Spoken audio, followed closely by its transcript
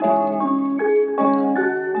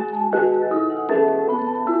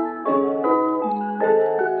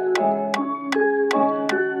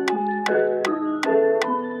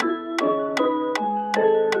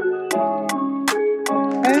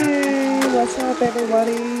up,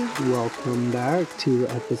 everybody? Welcome back to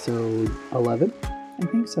episode 11. I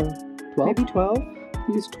think so. 12? Maybe 12? I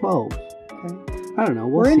think it's 12. Okay. I don't know.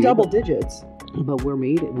 We're in see, double digits. But we're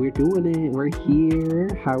made it. We're doing it. We're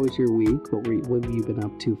here. How was your week? What have you been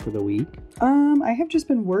up to for the week? I have just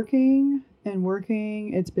been working and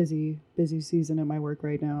working. It's busy season at my work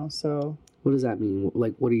right now. So What does that mean?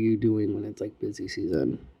 Like, what are you doing when it's like busy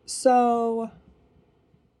season? So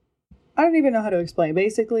I don't even know how to explain.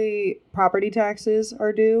 Basically, property taxes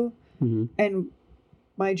are due, and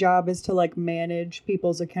my job is to like manage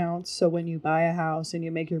people's accounts. So when you buy a house and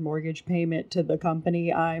you make your mortgage payment to the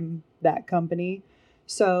company, I'm that company.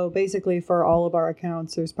 So basically for all of our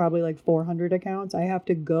accounts, there's probably like 400 accounts. I have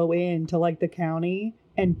to go in to like the county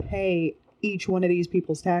and pay each one of these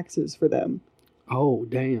people's taxes for them. Oh,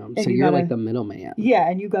 damn. And So you're like the middleman. Yeah,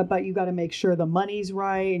 and you got to make sure the money's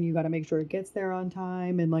right, and you got to make sure it gets there on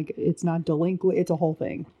time, and like it's not delinquent. It's a whole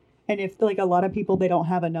thing. And if like a lot of people, they don't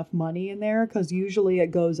have enough money in there, because usually it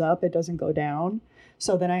goes up, it doesn't go down.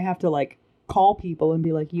 So then I have to like call people and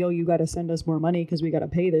be like, yo, you got to send us more money because we got to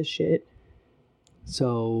pay this shit.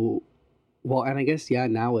 So, well, and I guess, yeah,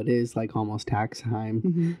 now it is like almost tax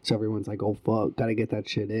time. So everyone's like, oh, fuck, got to get that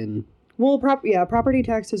shit in. Well, property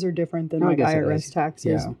taxes are different than like IRS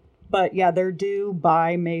taxes. Yeah. But yeah, they're due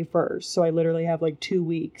by May 1st. So I literally have like 2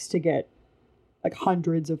 weeks to get like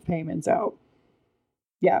hundreds of payments out.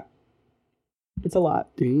 Yeah. It's a lot.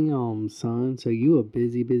 Damn, son. So you a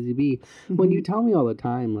busy bee. When you tell me all the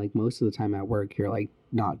time, like most of the time at work, you're like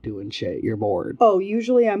not doing shit. You're bored. Oh,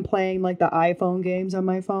 usually I'm playing like the iPhone games on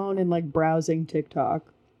my phone and like browsing TikTok.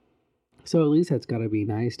 So at least that's got to be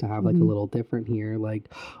nice to have like a little different here. Like,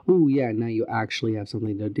 oh yeah, now you actually have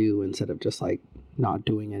something to do instead of just like not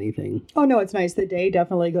doing anything. Oh no, it's nice. The day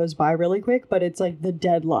definitely goes by really quick, but it's like the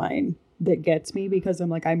deadline that gets me, because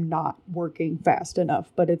I'm like, I'm not working fast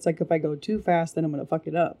enough. But it's like if I go too fast, then I'm going to fuck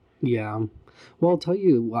it up. Yeah. Well, I'll tell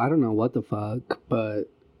you, I don't know what the fuck,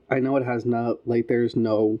 but I know it has there's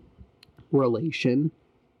no relation.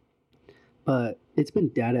 But it's been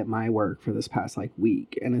dead at my work for this past like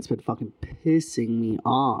week, and it's been fucking pissing me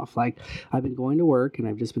off. Like, I've been going to work and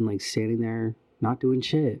I've just been like standing there not doing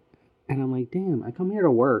shit. And I'm like, damn, I come here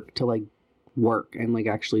to work and like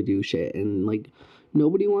actually do shit, and like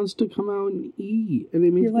nobody wants to come out and eat, and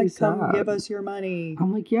it makes You're like, me sad. come give us your money.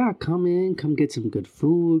 I'm like, yeah, come get some good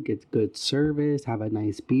food, get good service, have a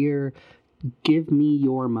nice beer. Give me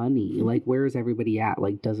your money. Like, where is everybody at?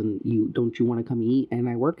 Like, don't you want to come eat? And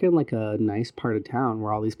I work in like a nice part of town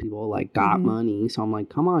where all these people like got money. So I'm like,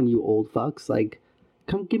 come on, you old fucks. Like,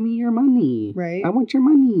 come give me your money. Right. I want your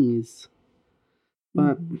monies.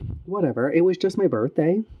 But whatever. It was just my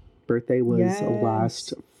birthday. Birthday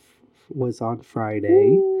was was on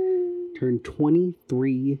Friday. Ooh. Turned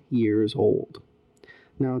 23 years old.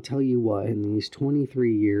 Now, I'll tell you what, in these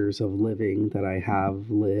 23 years of living that I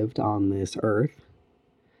have lived on this earth,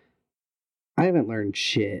 I haven't learned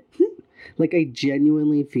shit. Like, I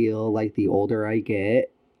genuinely feel like the older I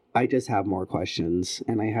get, I just have more questions,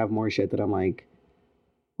 and I have more shit that I'm like,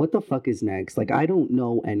 what the fuck is next? Like, I don't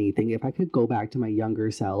know anything. If I could go back to my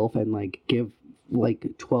younger self and, like, give, like,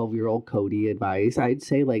 12-year-old Cody advice, I'd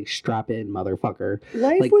say, like, strap in, motherfucker.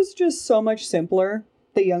 Life was just so much simpler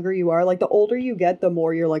the younger you are. Like, the older you get, the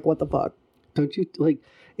more you're like, what the fuck? Don't you, like,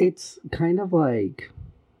 it's kind of like,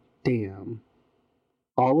 damn,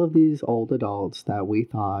 all of these old adults that we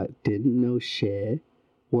thought didn't know shit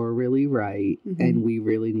were really right, and we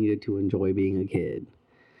really needed to enjoy being a kid.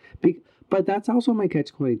 But that's also my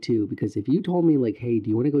catch-22, because if you told me, like, hey, do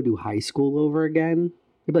you want to go do high school over again?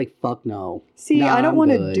 I'd be like, fuck no. See, I don't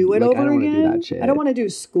want to do it over I don't again. Want to do that shit. I don't want to do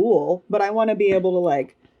school, but I want to be able to,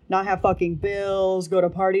 like, not have fucking bills, go to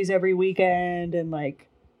parties every weekend, and like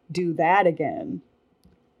do that again.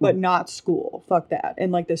 But not school. Fuck that.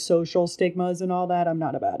 And like the social stigmas and all that, I'm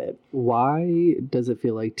not about it. Why does it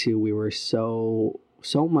feel like too we were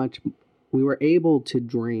we were able to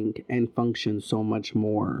drink and function so much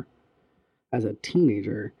more as a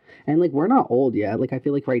teenager? And like, we're not old yet. Like, I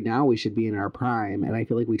feel like right now we should be in our prime, and I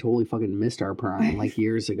feel like we totally fucking missed our prime like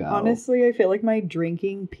years ago. Honestly, I feel like my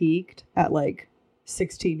drinking peaked at like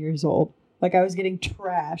 16 years old. Like, I was getting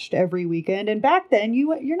trashed every weekend. And back then,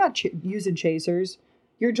 you're not using chasers.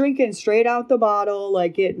 You're drinking straight out the bottle,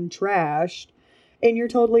 like getting trashed. And you're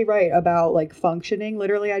totally right about like functioning.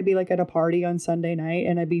 Literally, I'd be like at a party on Sunday night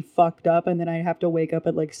and I'd be fucked up, and then I'd have to wake up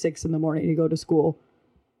at like 6 a.m. to go to school.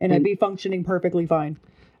 And I'd be functioning perfectly fine.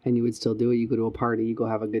 And you would still do it. You go to a party, you go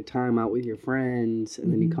have a good time out with your friends,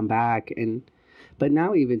 and then you come back. But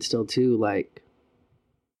now even still too, like,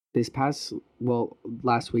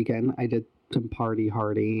 last weekend I did some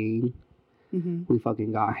partying, We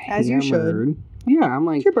fucking got As hammered. you should. Yeah, I'm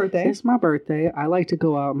like, It's your birthday. It's my birthday. I like to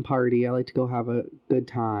go out and party. I like to go have a good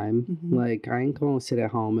time. Like, I ain't going to sit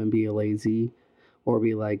at home and be lazy or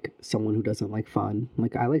be like someone who doesn't like fun.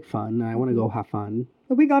 Like, I like fun. I want to go have fun.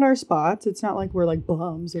 But we got our spots. It's not like we're like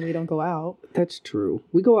bums and we don't go out. That's true.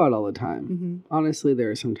 We go out all the time. Honestly,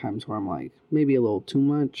 there are some times where I'm like, maybe a little too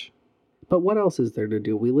much. But what else is there to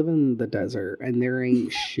do? We live in the desert and there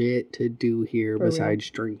ain't shit to do here besides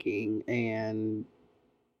drinking and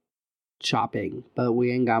shopping. But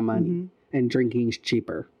we ain't got money. And drinking's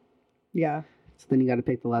cheaper. Yeah. So then you got to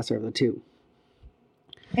pick the lesser of the two.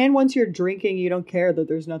 And once you're drinking, you don't care that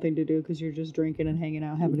there's nothing to do because you're just drinking and hanging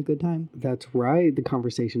out, having a good time. That's right. The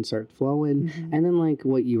conversation starts flowing. And then like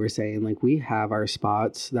what you were saying, like we have our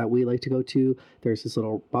spots that we like to go to. There's this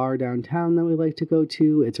little bar downtown that we like to go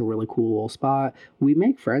to. It's a really cool little spot. We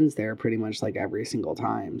make friends there pretty much like every single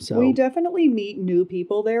time. So we definitely meet new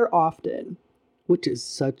people there often. Which is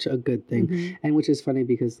such a good thing. And which is funny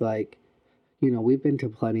because like, you know, we've been to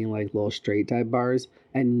plenty like little straight type bars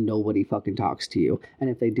and nobody fucking talks to you. And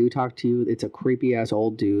if they do talk to you, it's a creepy ass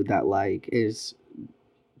old dude that like is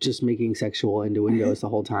just making sexual innuendos the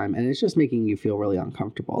whole time. And it's just making you feel really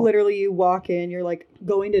uncomfortable. Literally, you walk in, you're like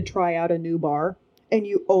going to try out a new bar and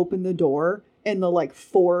you open the door and the like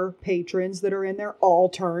 4 patrons that are in there all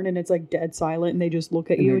turn and it's like dead silent and they just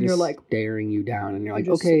look at you and you're like staring you down and you're like,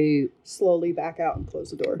 okay, slowly back out and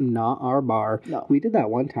close the door. Not our bar. No, we did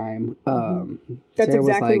that one time. That's Sarah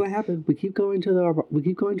exactly like, what happened. We keep going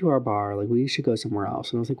to our bar. Like we should go somewhere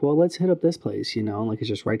else. And I was like, well, let's hit up this place. You know, like it's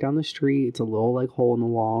just right down the street. It's a little like hole in the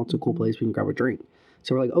wall. It's a cool place. We can grab a drink.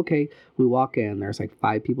 So we're like, okay, we walk in. There's like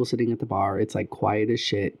 5 people sitting at the bar. It's like quiet as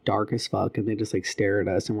shit, dark as fuck, and they just like stare at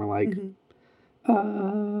us. And we're like.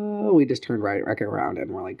 We just turned right back around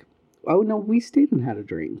and we're like, oh no, we stayed and had a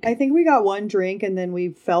drink. I think we got one drink and then we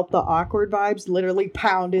felt the awkward vibes, literally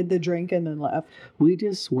pounded the drink and then left. We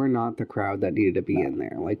just were not the crowd that needed to be in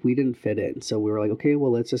there. Like we didn't fit in. So we were like, okay,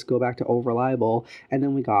 well, let's just go back to Old Reliable. And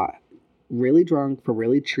then we got really drunk for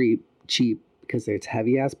really cheap because it's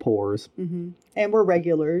heavy ass pours. And we're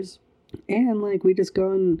regulars. And like we just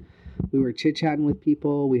gone, we were chit chatting with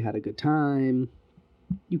people. We had a good time.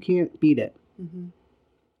 You can't beat it.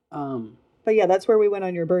 But yeah, that's where we went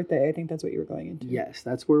on your birthday. I think that's what you were going into. Yes,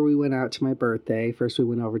 that's where we went out to my birthday. First, we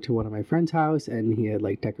went over to one of my friend's house, and he had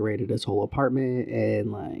like decorated his whole apartment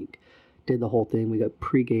and like did the whole thing. We got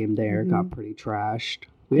pregame there, got pretty trashed.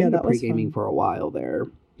 We ended up pre-gaming for a while there.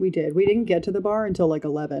 We did. We didn't get to the bar until like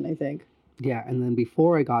 11, I think. Yeah, and then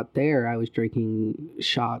before I got there, I was drinking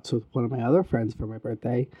shots with one of my other friends for my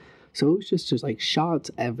birthday. So it was just like shots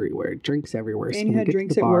everywhere, drinks everywhere. And you had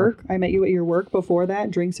drinks at work. I met you at your work before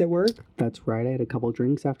that. Drinks at work. That's right. I had a couple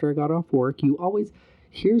drinks after I got off work.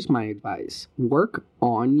 Here's my advice. Work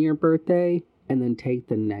on your birthday and then take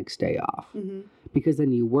the next day off. Because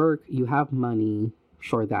then you work, you have money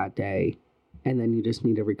for that day, and then you just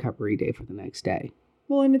need a recovery day for the next day.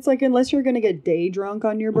 Well, and it's like, unless you're going to get day drunk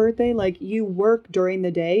on your birthday, like you work during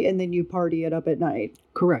the day and then you party it up at night.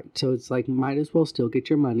 Correct. So it's like, might as well still get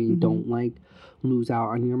your money. Don't like lose out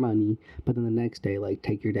on your money. But then the next day, like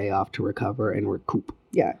take your day off to recover and recoup.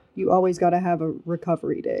 Yeah. You always got to have a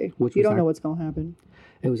recovery day. You don't know what's going to happen.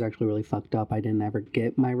 It was actually really fucked up. I didn't ever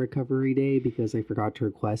get my recovery day because I forgot to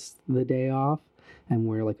request the day off. And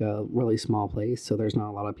we're like a really small place. So there's not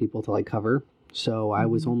a lot of people to like cover. So I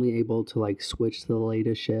was only able to like switch to the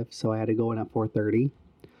latest shift. So I had to go in at 4:30.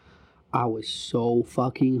 I was so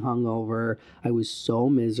fucking hungover. I was so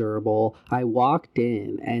miserable. I walked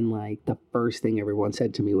in and like the first thing everyone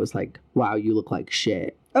said to me was like, wow, you look like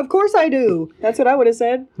shit. Of course I do. That's what I would have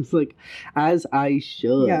said. It's like, as I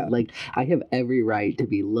should. Yeah. Like, I have every right to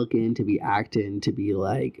be looking, to be acting, to be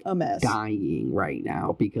like a mess, dying right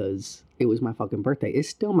now because it was my fucking birthday. It's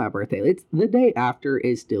still my birthday. It's the day after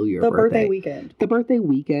is still your birthday. The birthday weekend. The birthday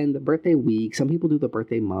weekend, the birthday week. Some people do the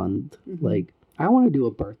birthday month. Like, I want to do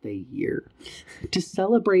a birthday year. Just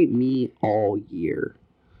celebrate me all year.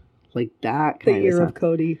 Like that kind of The year of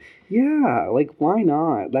Cody. Yeah, like why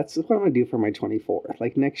not? That's what I'm gonna do for my 24th.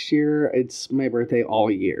 Like next year, it's my birthday all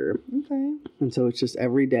year. Okay. And so it's just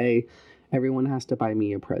every day, everyone has to buy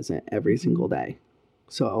me a present every single day.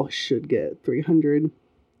 So I should get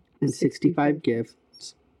 365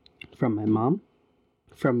 gifts from my mom,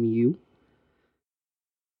 from you,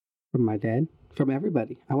 from my dad, from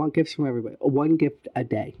everybody. I want gifts from everybody. 1 gift a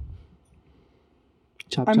day.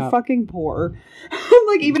 Chop, I'm chop. fucking poor. I'm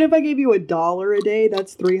like, even if I gave you $1 a day,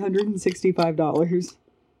 that's $365.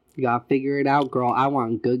 You gotta figure it out, girl. I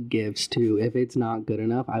want good gifts too. If it's not good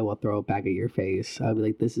enough, I will throw it back at your face. I'll be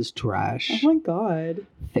like, this is trash. Oh my god.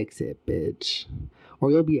 Fix it, bitch.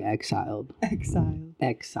 Or you'll be exiled. Exiled.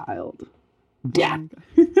 Exiled. Death.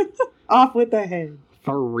 Off with the head.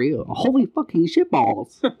 For real. Holy fucking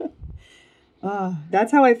shitballs.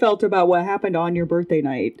 That's how I felt about what happened on your birthday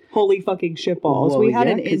night. Holy fucking shitballs. Well, we had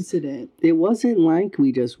yeah, an incident. It wasn't like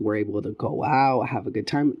we just were able to go out, have a good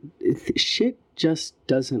time. Shit just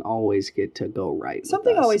doesn't always get to go right.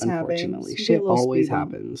 Something with us, always unfortunately. happens. Shit always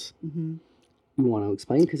happens. Mm-hmm. You want to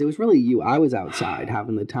explain? Because it was really you. I was outside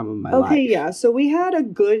having the time of my life. Okay, yeah. So we had a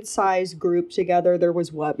good sized group together. There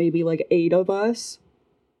was maybe like 8 of us.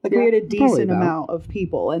 Like we had a decent amount of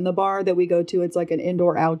people. And the bar that we go to, it's like an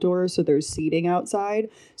indoor outdoor, so there's seating outside.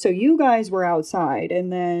 So you guys were outside,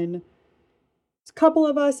 and then a couple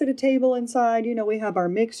of us at a table inside. You know, we have our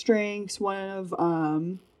mixed drinks. One of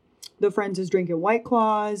the friends is drinking White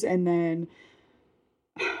Claws, and then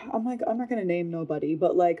I'm not gonna name nobody,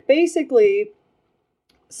 but like basically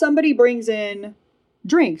somebody brings in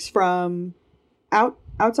drinks from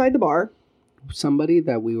outside the bar. Somebody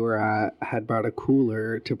that we were at had brought a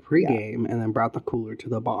cooler to pregame and then brought the cooler to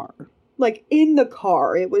the bar. Like in the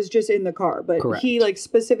car. It was just in the car. But Correct. He like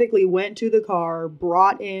specifically went to the car,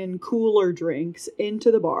 brought in cooler drinks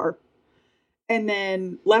into the bar, and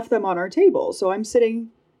then left them on our table. So I'm sitting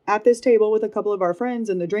at this table with a couple of our friends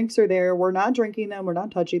and the drinks are there. We're not drinking them. We're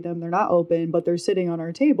not touching them. They're not open, but they're sitting on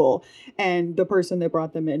our table. And the person that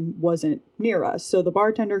brought them in wasn't near us. So the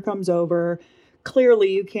bartender comes over.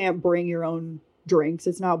 Clearly, you can't bring your own drinks.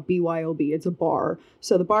 It's not BYOB. It's a bar.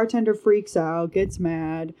 So the bartender freaks out, gets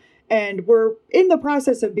mad, and we're in the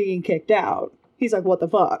process of being kicked out. He's like, what the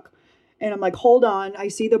fuck? And I'm like, hold on. I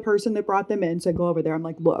see the person that brought them in. So I go over there. I'm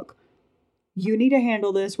like, look, you need to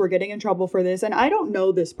handle this. We're getting in trouble for this. And I don't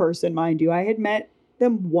know this person, mind you. I had met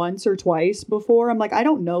them once or twice before. I'm like, I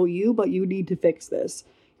don't know you, but you need to fix this.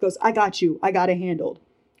 He goes, I got you. I got it handled.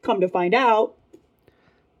 Come to find out,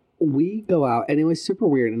 we go out and it was super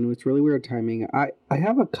weird and it was really weird timing. I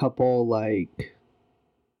have a couple like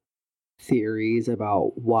theories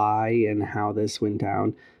about why and how this went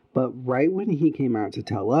down. But right when he came out to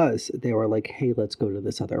tell us, they were like, hey, let's go to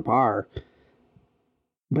this other bar.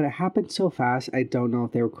 But it happened so fast, I don't know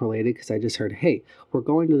if they were correlated because I just heard, hey, we're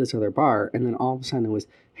going to this other bar. And then all of a sudden it was,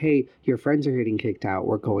 hey, your friends are getting kicked out.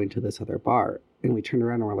 We're going to this other bar. And we turned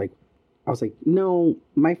around and we're like, I was like, no,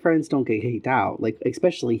 my friends don't get kicked out. Like,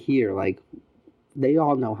 especially here, like, they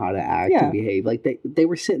all know how to act and behave. Like, they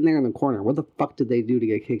were sitting there in the corner. What the fuck did they do to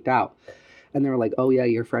get kicked out? And they were like, oh, yeah,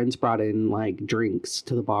 your friends brought in, like, drinks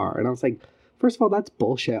to the bar. And I was like, first of all, that's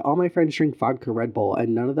bullshit. All my friends drink vodka Red Bull,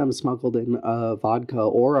 and none of them smuggled in a vodka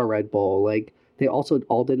or a Red Bull. Like, they also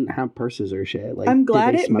all didn't have purses or shit. Like, I'm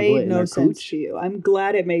glad it made no sense to you. I'm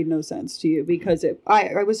glad it made no sense to you because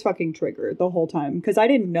I was fucking triggered the whole time because I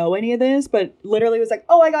didn't know any of this, but literally was like,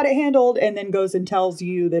 oh, I got it handled, and then goes and tells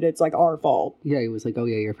you that it's like our fault. Yeah, he was like, oh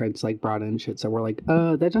yeah, your friends like brought in shit. So we're like,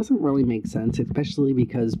 that doesn't really make sense, especially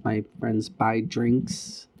because my friends buy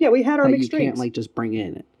drinks. Yeah, we had our mixed drinks. You can't like just bring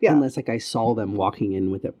in. Yeah. Unless like I saw them walking in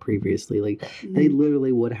with it previously. Like they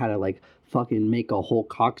literally would have had to like fucking make a whole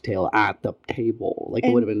cocktail at the table. Like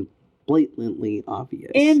it would have been blatantly obvious.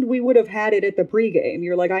 And we would have had it at the pregame.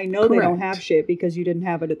 You're like, I know Correct. They don't have shit because you didn't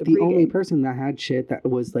have it at the pregame. The only person that had shit that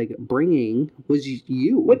was like bringing was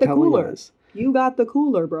you. With the cooler. You got the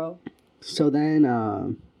cooler, bro. So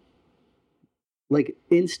then, like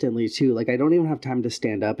instantly too, like I don't even have time to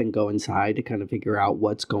stand up and go inside to kind of figure out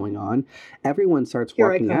what's going on. Everyone starts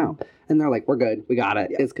walking out and they're like, we're good. We got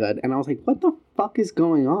it. Yeah. It's good. And I was like, what the fuck is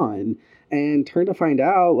going on? And turned to find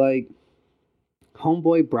out, like,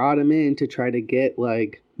 homeboy brought him in to try to get,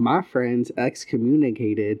 like, my friends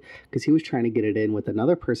excommunicated because he was trying to get it in with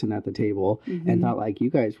another person at the table and thought, like, you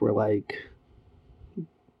guys were, like,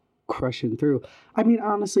 crushing through. I mean,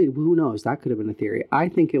 honestly, who knows? That could have been a theory. I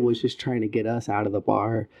think it was just trying to get us out of the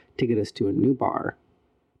bar to get us to a new bar.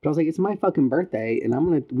 But I was like, it's my fucking birthday,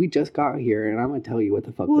 and we just got here, and I'm going to tell you what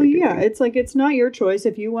the fuck we're doing. Well, yeah, it's like, it's not your choice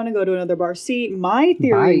if you want to go to another bar. See, my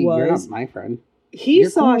theory was... You're not my friend. He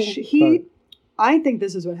saw... I think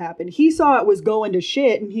this is what happened. He saw it was going to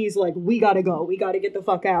shit, and he's like, we got to go. We got to get the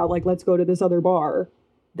fuck out. Like, let's go to this other bar.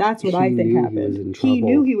 That's what I think happened. He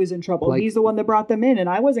knew he was in trouble. Like, he's the one that brought them in, and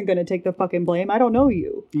I wasn't going to take the fucking blame. I don't know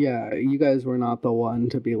you. Yeah, you guys were not the one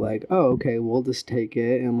to be like, oh, okay, we'll just take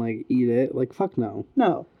it and, like, eat it. Like, fuck no.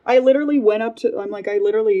 No. I literally went up to, I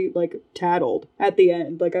literally, like, tattled at the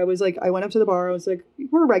end. Like, I went up to the bar. I was like,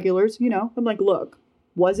 we're regulars, you know? I'm like, look,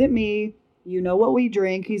 was it me? You know what we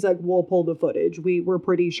drink? He's like, we'll pull the footage. We're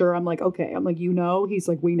pretty sure. I'm like, okay. I'm like, you know? He's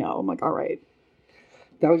like, we know. I'm like, all right.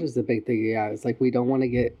 That was just the big thing. Yeah, it's like we don't want to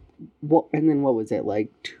get Well, and then what was it, like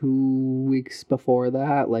 2 weeks before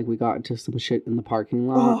that? Like, we got into some shit in the parking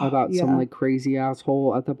lot Oh, about some yeah. like crazy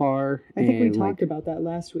asshole at the bar. I think we and, talked about that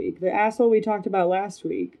last week. The asshole we talked about last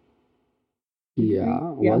week.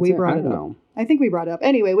 Yeah, Yeah, was we it? brought I it don't up. know. I think we brought it up.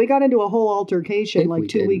 Anyway, we got into a whole altercation If like we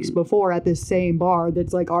 2 weeks didn't. before at this same bar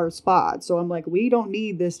that's like our spot. So I'm like, we don't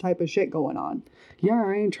need this type of shit going on. Yeah,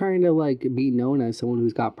 I ain't trying to like be known as someone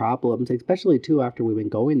who's got problems, especially too after we've been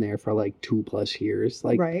going there for like 2+ years.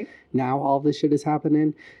 Like, Right? now all this shit is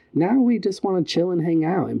happening. Now we just want to chill and hang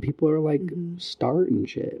out, and people are like Mhm. starting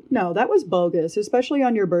shit. No, that was bogus, especially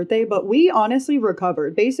on your birthday. But we honestly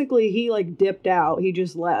recovered. Basically, he like dipped out. He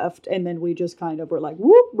just left. And then we just kind of were like,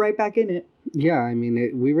 whoop, right back in it. Yeah, I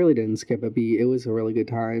mean, we really didn't skip a beat. It was a really good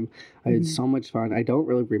time. I had Mhm. so much fun. I don't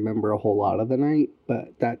really remember a whole lot of the night,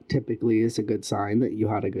 but that typically is a good sign that you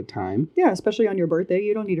had a good time. Yeah, especially on your birthday.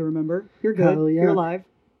 You don't need to remember. You're good. Hell yeah. You're alive.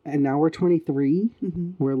 And now we're 23. Mm-hmm.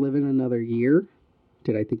 We're living another year.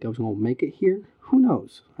 Did I think I was going to make it here? Who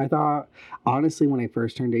knows? I thought, honestly, when I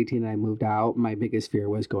first turned 18 and I moved out, my biggest fear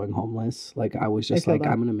was going homeless. Like, I was just feel like, that.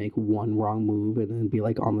 I'm going to make one wrong move and then be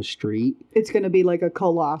like on the street. It's going to be like a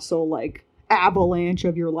colossal, like, avalanche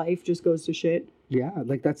of your life just goes to shit. Yeah,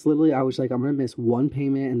 like that's literally, I was like, I'm going to miss one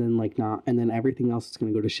payment and then like not, and then everything else is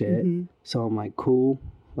going to go to shit. Mm-hmm. So I'm like, cool.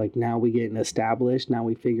 Like, now we getting established. Now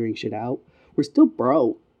we figuring shit out. We're still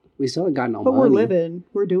broke. We still ain't got no But money. we're living.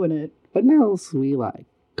 We're doing it. But now we like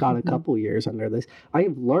got a Mhm. couple years under this. I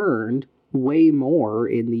have learned way more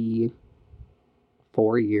in the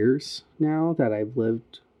 4 years now that I've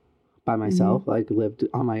lived by myself, like lived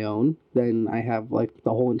on my own, than I have like the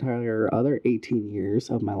whole entire other 18 years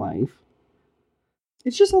of my life.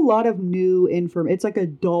 It's just a lot of new It's like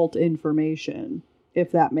adult information,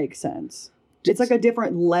 if that makes sense. It's like a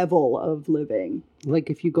different level of living. Like,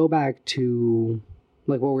 if you go back to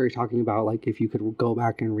like what we were talking about, like if you could go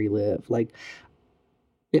back and relive, like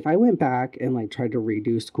if I went back and like tried to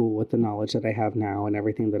redo school with the knowledge that I have now and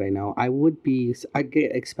everything that I know, I'd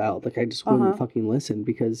get expelled. Like, I just wouldn't fucking listen,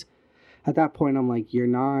 because at that point I'm like, you're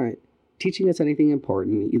not teaching us anything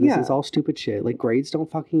important. This is all stupid shit. Like, grades don't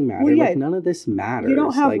fucking matter. Well, yeah, like, none of this matters. You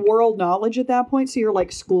don't have like, world knowledge at that point, so you're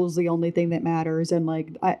like, school's the only thing that matters. And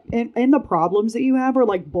like, and the problems that you have are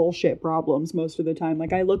like bullshit problems most of the time.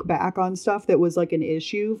 Like, I look back on stuff that was like an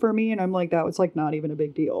issue for me, and I'm like, that was like not even a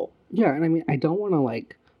big deal. Yeah, and I mean, I don't want to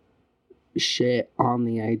like shit on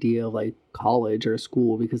the idea of like college or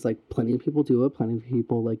school, because like plenty of people do it, plenty of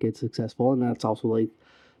people like get successful, and that's also like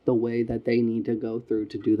the way that they need to go through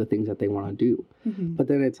to do the things that they want to do. Mm-hmm. But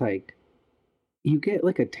then it's like you get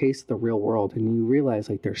like a taste of the real world, and you realize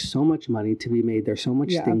like there's so much money to be made, there's so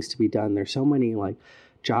much things to be done, there's so many like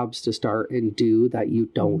jobs to start and do that you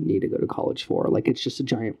don't need to go to college for. Like, it's just a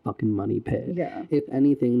giant fucking money pit. Yeah. If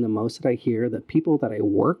anything, the most that I hear, the people that I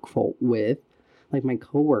work with, like my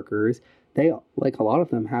coworkers, they like, a lot of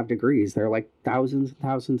them have degrees. They're like thousands and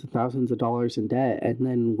thousands and thousands of dollars in debt, and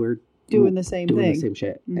then we're doing the same doing thing. the same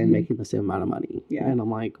shit Mhm. and making the same amount of money. Yeah. And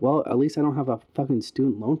I'm like, well, at least I don't have a fucking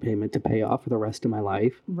student loan payment to pay off for the rest of my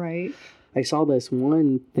life. Right. I saw this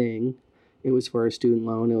one thing. It was for a student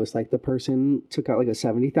loan. It was like the person took out like a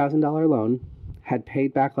 $70,000 loan, had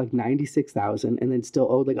paid back like $96,000, and then still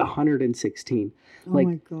owed like $116,000. Oh Like,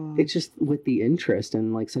 my god. it's just with the interest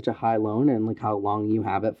and like such a high loan and like how long you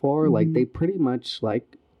have it for, like Mhm. they pretty much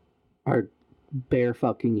like are bare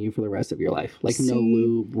fucking you for the rest of your life. Like, no See,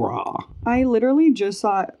 lube, raw. I literally just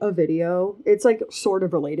saw a video. It's like sort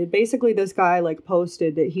of related. Basically, this guy like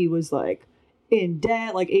posted that he was like in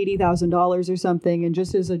debt, like $80,000 or something, and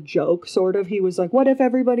just as a joke, sort of, he was like, "What if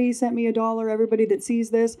everybody sent me $1? Everybody that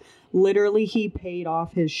sees this." Literally, he paid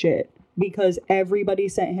off his shit because everybody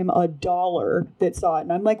sent him $1 that saw it,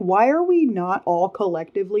 and I'm like, why are we not all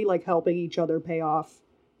collectively like helping each other pay off?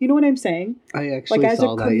 You know what I'm saying? I actually Like, as a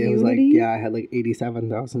saw that. It was like, community? yeah, I had like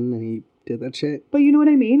 87,000 and he did that shit. But you know what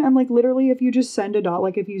I mean? I'm like, literally, if you just send $1,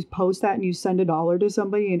 like if you post that and you send $1 to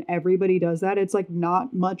somebody and everybody does that, it's like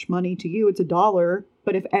not much money to you. It's $1.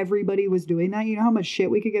 But if everybody was doing that, you know how much shit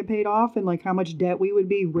we could get paid off and like how much debt we would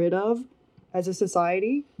be rid of as a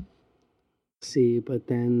society? See, but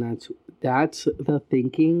then that's the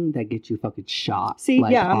thinking that gets you fucking shot. See,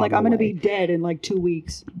 like, yeah, I'm on like, the I'm going to way. be dead in like 2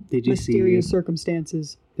 weeks. Did you Mysterious see?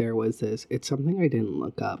 circumstances. There was this. It's something I didn't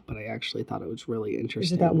look up, but I actually thought it was really Is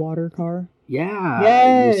interesting. it that water car? Yeah.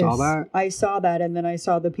 Yes. You saw that? I saw that, and then I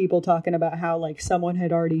saw the people talking about how like someone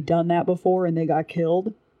had already done that before and they got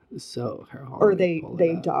killed. So, Or they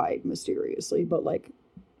died mysteriously, but like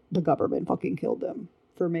the government fucking killed them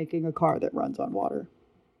for making a car that runs on water.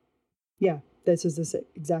 Yeah, this is the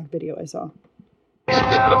exact video I saw.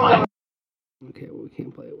 Okay, well, we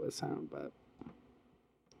can't play it with sound, but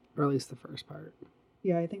Or at least the first part.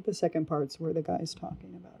 Yeah, I think the second part's where the guy's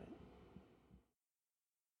talking about it.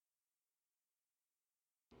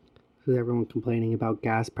 With everyone complaining about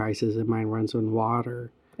gas prices and mine runs on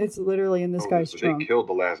water. It's literally in this guy's trunk. They killed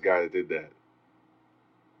the last guy that did that.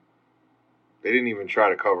 They didn't even try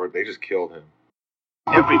to cover it. They just killed him.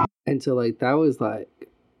 And so, like, that was, like...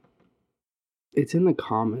 It's in the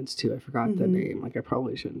comments, too. I forgot the name. Like, I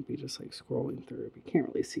probably shouldn't be just, like, scrolling through. You can't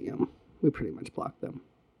really see them. We pretty much blocked them.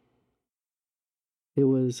 It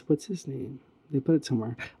was... What's his name? They put it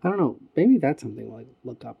somewhere. I don't know. Maybe that's something to, like,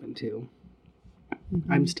 look up into.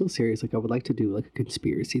 I'm still serious. Like, I would like to do, like, a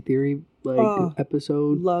conspiracy theory, like,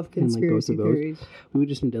 episode. Love conspiracy theories. We would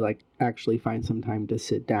just need to, like, actually find some time to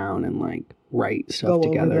sit down and, like, write stuff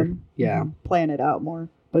together. Yeah. Plan it out more.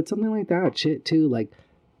 But something like that, shit, too, like,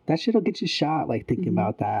 that shit'll get you shot, like, thinking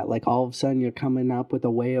about that. Like, all of a sudden, you're coming up with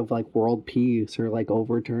a way of, like, world peace or, like,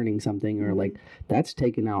 overturning something or, like, that's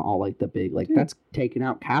taking out all, like, the big, like, that's taking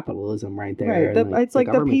out capitalism right there. Right. And, it's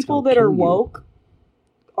like the people that are woke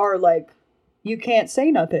are, like, you can't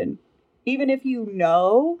say nothing. Even if you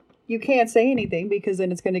know, you can't say anything because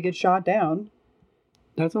then it's going to get shot down.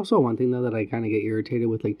 That's also one thing, though, that I kind of get irritated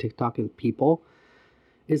with, like, TikTok and people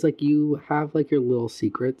is, like, you have, like, your little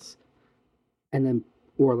secrets and then,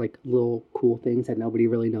 or, like, little cool things that nobody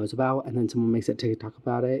really knows about, and then someone makes a TikTok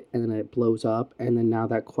about it, and then it blows up, and then now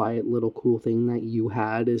that quiet little cool thing that you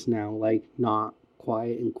had is now, like, not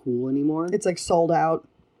quiet and cool anymore. It's, like, sold out.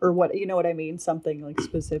 Or what, you know what I mean? Something, like,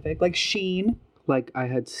 specific. Like Shein. Like, I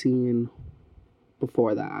had seen,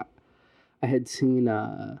 before that, I had seen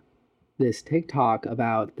this TikTok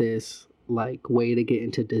about this, like, way to get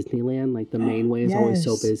into Disneyland. Like, the main way is always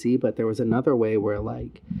so busy, but there was another way where,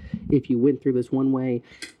 like, if you went through this one way,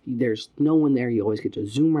 there's no one there, you always get to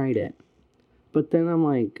zoom right in. But then I'm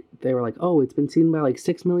like, they were like, oh, it's been seen by like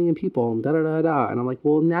 6 million people and da-da-da-da. And I'm like,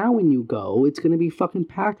 well, now when you go, it's going to be fucking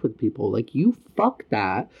packed with people. Like, you fucked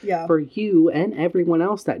that for you and everyone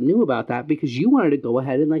else that knew about that because you wanted to go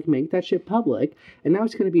ahead and, like, make that shit public. And now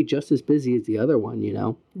it's going to be just as busy as the other one, you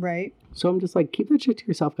know? Right. So I'm just like, keep that shit to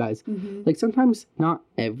yourself, guys. Like, sometimes not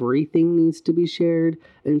everything needs to be shared.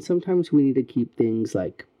 And sometimes we need to keep things,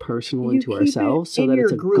 like, personal into ourselves so that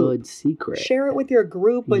it's a good secret. Share it with your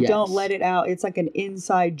group, but don't let it out. It's like an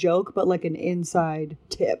inside joke, but like an inside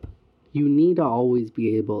tip. You need to always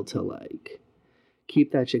be able to, like,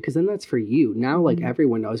 keep that shit. Because then that's for you. Now, like,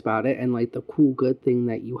 everyone knows about it. And, like, the cool, good thing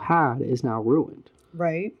that you had is now ruined.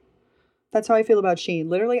 Right. That's how I feel about Shein.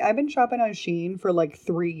 Literally, I've been shopping on Shein for like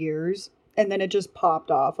 3 years, and then it just popped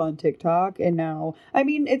off on TikTok, and now, I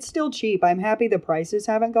mean, it's still cheap. I'm happy the prices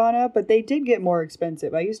haven't gone up, but they did get more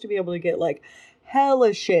expensive. I used to be able to get, like,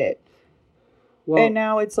 hella shit. Well, and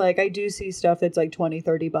now it's like, I do see stuff that's like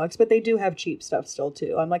 $20-$30, but they do have cheap stuff still,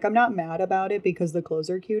 too. I'm like, I'm not mad about it because the clothes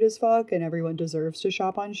are cute as fuck, and everyone deserves to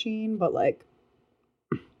shop on Shein, but, like...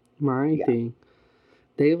 My thing...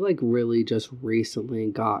 They've, like, really just recently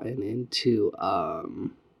gotten into,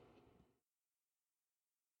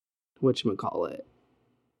 whatchamacallit.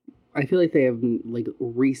 I feel like they have, like,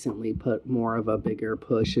 recently put more of a bigger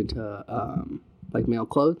push into, like, male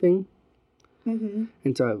clothing. And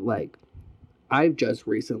so, like, I've just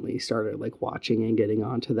recently started, like, watching and getting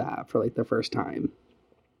onto that for, like, the first time.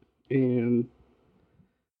 And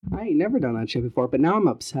I ain't never done that shit before, but now I'm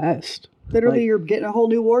obsessed. Literally, like, you're getting a whole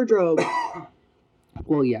new wardrobe.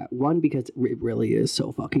 Well, yeah, one, because it really is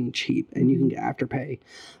so fucking cheap and you can get Afterpay.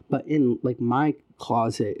 But in, like, my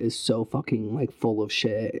closet is so fucking, like, full of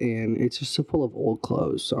shit and it's just so full of old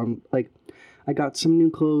clothes. So I'm, like, I got some new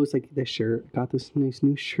clothes, like this shirt. I got this nice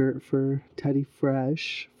new shirt for Teddy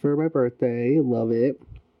Fresh for my birthday. Love it.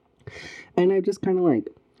 And I just kind of, like,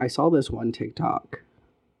 I saw this one TikTok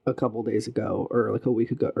a couple days ago or, like, a week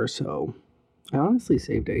ago or so. I honestly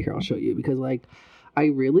saved it. Here, I'll show you because, like, I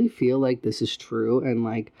really feel like this is true, and,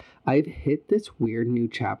 like, I've hit this weird new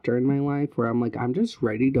chapter in my life where I'm like, I'm just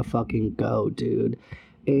ready to fucking go, dude.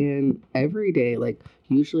 And every day, like,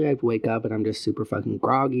 usually I'd wake up and I'm just super fucking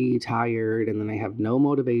groggy, tired, and then I have no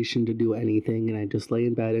motivation to do anything, and I just lay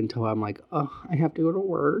in bed until I'm like, oh, I have to go to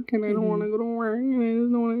work, and I don't want to go to work, and I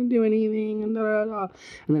just don't want to do anything, and da-da-da.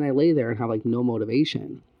 And then I lay there and have, like, no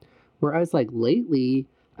motivation. Whereas, like, lately...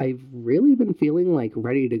 I've really been feeling, like,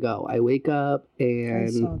 ready to go. I wake up and... I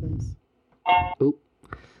saw this. Oh.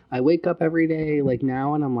 I wake up every day, like,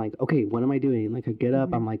 now, and I'm like, okay, what am I doing? Like, I get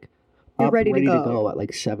up, I'm, like, up, ready to go at, like,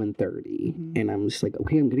 7:30. And I'm just like,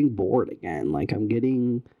 okay, I'm getting bored again. Like, I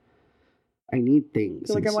need things.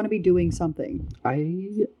 I feel like I want to be doing something.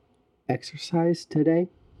 I exercised today.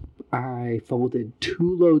 I folded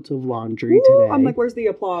 2 loads of laundry Woo! today. I'm like, where's the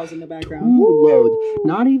applause in the background? 2 Woo! loads.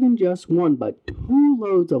 Not even just 1, but 2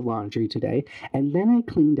 loads of laundry today. And then I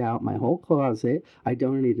cleaned out my whole closet. I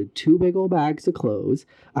donated 2 big old bags of clothes.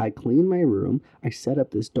 I cleaned my room. I set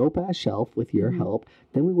up this dope-ass shelf with your help.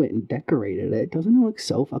 Then we went and decorated it. Doesn't it look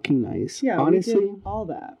so fucking nice? Yeah, honestly, we did all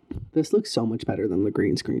that. this looks so much better than the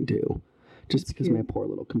green screen, too. Just It's because cute. my poor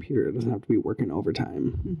little computer doesn't have to be working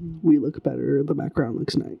overtime. Mm-hmm. We look better. The background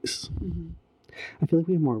looks nice. Mm-hmm. I feel like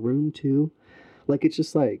we have more room too. Like it's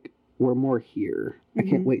just like we're more here. I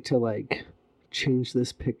can't wait to like change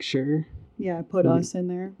this picture. Yeah, put us in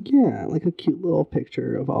there. Yeah, like a cute little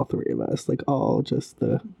picture of all 3 of us, like all just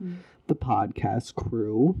the podcast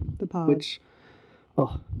crew. The pod. Which,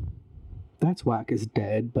 that's whack is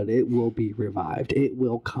dead, but it will be revived. It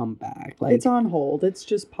will come back. Like it's on hold. It's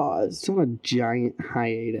just paused. it's on a giant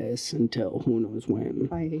hiatus until who knows when.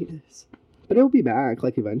 Hiatus. But it'll be back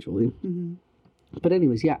like eventually. Mm-hmm. But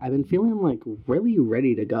anyways, yeah, I've been feeling like really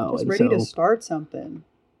ready to go. Just and ready to so- start something.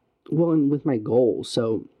 Well, and with my goals,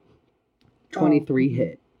 so 23 mhm.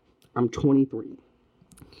 hit. I'm 23.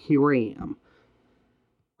 Here I am.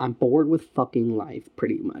 I'm bored with fucking life,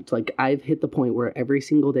 pretty much. Like, I've hit the point where every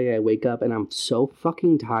single day I wake up and I'm so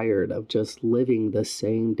fucking tired of just living the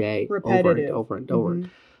same day over and Repetitive. over and over. Mhm.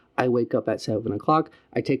 I wake up at 7 o'clock.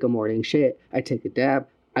 I take a morning shit. I take a dab.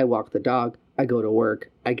 I walk the dog. I go to work.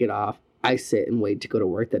 I get off. I sit and wait to go to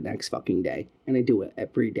work the next fucking day. And I do it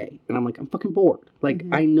every day. And I'm like, I'm fucking bored. Like,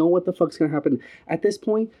 I know what the fuck's gonna happen. At this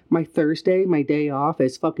point, my Thursday, my day off,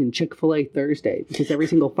 is fucking Chick-fil-A Thursday. Because every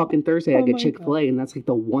single fucking Thursday I Oh get my Chick-fil-A. And that's like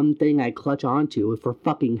the one thing I clutch onto for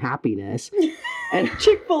fucking happiness. And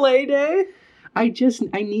Chick-fil-A day. I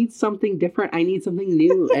need something different. I need something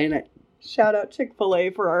new. And Shout out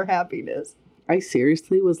Chick-fil-A for our happiness. I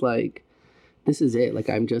seriously was like, this is it. Like,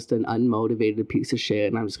 I'm just an unmotivated piece of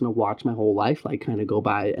shit, and I'm just gonna watch my whole life, like, kind of go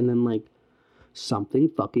by. And then, like, something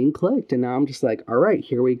fucking clicked. And now I'm just like, all right,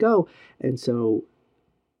 here we go. And so,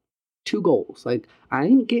 2 goals. Like, I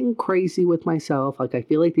ain't getting crazy with myself. Like, I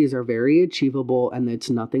feel like these are very achievable, and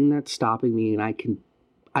it's nothing that's stopping me, and I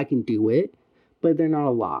can do it. But they're not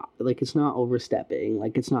a lot. Like, it's not overstepping.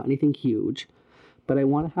 Like, it's not anything huge. But I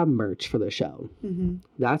want to have merch for the show. Mm-hmm.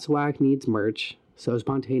 That's Whack needs merch. So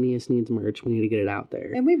Spontaneous needs merch. We need to get it out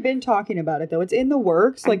there. And we've been talking about it, though. It's in the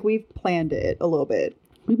works. Like, we've planned it a little bit.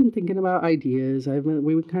 We've been thinking about ideas. We've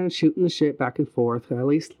been kind of shooting the shit back and forth. I at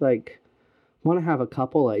least, like, want to have a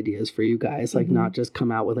couple ideas for you guys. Like, not just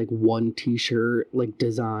come out with, like, one t-shirt, like,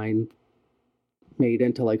 design made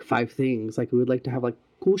into, like, 5 things. Like, we would like to have, like,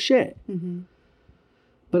 cool shit. Mm-hmm.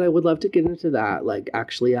 But I would love to get into that, like,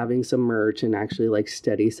 actually having some merch and actually, like,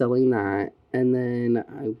 steady selling that. And then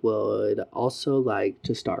I would also like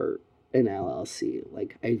to start an LLC.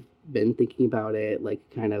 Like, I've been thinking about it, like,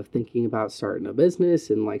 kind of thinking about starting a business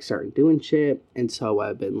and, like, starting doing shit. And so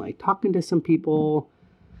I've been, like, talking to some people,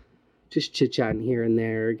 just chit-chatting here and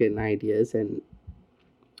there, getting ideas. And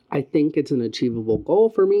I think it's an achievable goal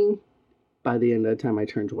for me by the end of the time I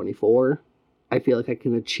turn 24. I feel like I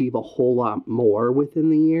can achieve a whole lot more within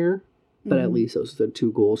the year. But at least those are the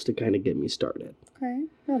 2 goals to kind of get me started. Okay.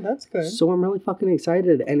 Yeah, that's good. So I'm really fucking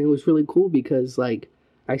excited. And it was really cool because, like,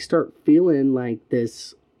 I start feeling, like,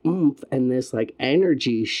 this oomph and this, like,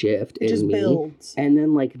 energy shift it just in me. builds. And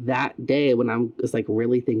then, like, that day when I'm just, like,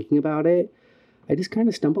 really thinking about it, I just kind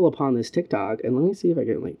of stumble upon this TikTok. And let me see if I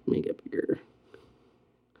can, like, make it bigger.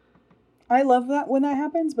 I love that when that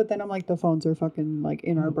happens, but then I'm like, the phones are fucking, like,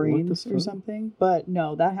 in our What the brains or fuck? something. But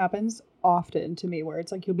no, that happens often to me where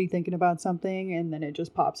it's like you'll be thinking about something and then it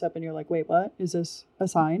just pops up and you're like, wait, what? Is this a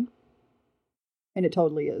sign? And it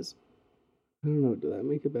totally is. I don't know. Did that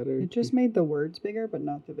make it better? It just made the words bigger, but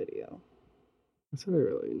not the video. That's what I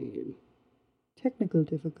really need. Technical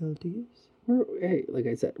difficulties. Hey, like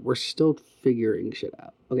I said, we're still figuring shit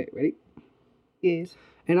out. Okay, ready? Yes.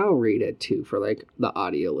 And I'll read it too for, like, the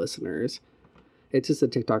audio listeners. It's just a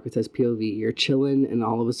TikTok. It says POV. You're chilling, and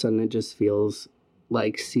all of a sudden it just feels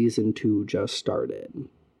like season 2 just started.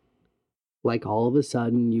 Like, all of a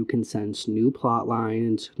sudden you can sense new plot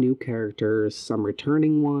lines, new characters, some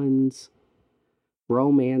returning ones,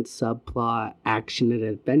 romance subplot, action and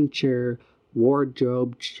adventure,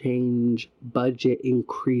 wardrobe change, budget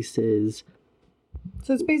increases.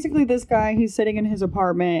 So it's basically this guy, he's sitting in his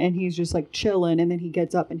apartment and he's just like chilling, and then he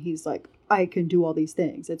gets up and he's like, I can do all these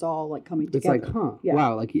things. It's all like coming It's together. like, huh, Yeah.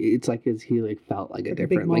 wow, like, it's like he, like, felt like a Like a big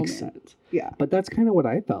different, like, moment. sense. Yeah. But that's kind of what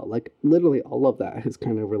I felt. Like, literally all of that has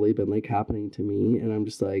kind of really been, like, happening to me. And I'm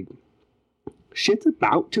just like, shit's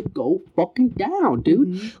about to go fucking down, dude.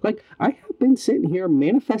 Mhm. Like, I have been sitting here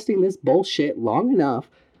manifesting this bullshit long enough.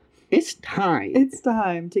 It's time. It's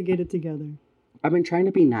time to get it together. I've been trying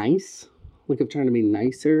to be nice. Like, I'm trying to be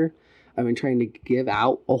nicer. I've been trying to give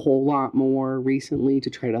out a whole lot more recently to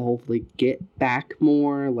try to hopefully get back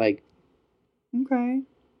more. Like, Okay.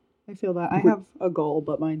 I feel that. I have a goal,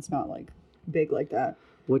 but mine's not like big like that.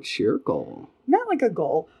 what's your goal? Not like a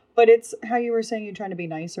goal, but it's how you were saying you're trying to be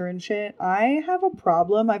nicer and shit. I have a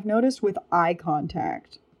problem I've noticed with eye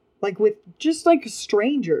contact. Like with just like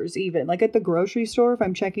strangers, even like at the grocery store, if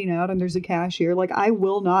I'm checking out and there's a cashier, like I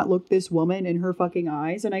will not look this woman in her fucking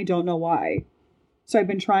eyes, and I don't know why. So I've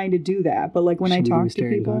been trying to do that, but like when Should I we do talk a to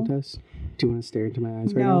staring people, contest? Do you want to stare into my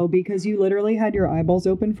eyes right now? no, because you literally had your eyeballs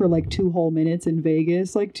open for like 2 whole minutes in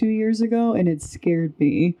Vegas like 2 years ago, and it scared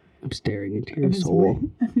me. I'm staring into I your was, soul.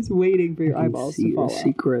 I was waiting for your I can eyeballs see to your fall out.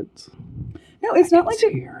 secrets. No, it's not like See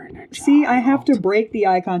it. your inner See, I have to child. break the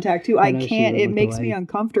eye contact too. I know she can't. would It look makes me away.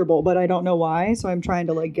 uncomfortable, but I don't know why. So I'm trying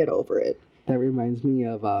to like get over it. That reminds me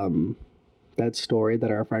of that story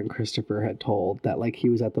that our friend Christopher had told, that like he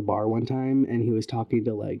was at the bar one time and he was talking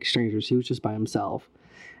to like strangers. He was just by himself,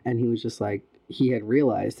 and he was just like, he had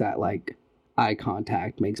realized that like eye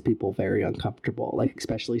contact makes people very uncomfortable, like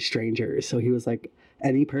especially strangers. So he was like,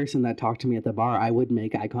 any person that talked to me at the bar, I would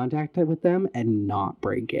make eye contact with them and not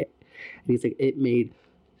break it. And he's like, it made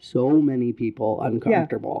so many people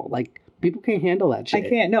uncomfortable. Like, people can't handle that shit. I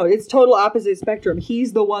can't. No, it's total opposite spectrum.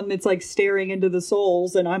 He's the one that's like staring into the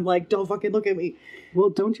souls, and I'm like, don't fucking look at me. Well,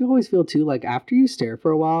 don't you always feel too, like, after you stare for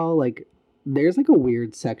a while, like, there's like a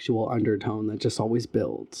weird sexual undertone that just always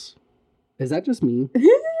builds. Is that just me?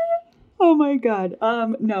 Oh my god.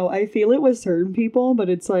 No, I feel it with certain people, but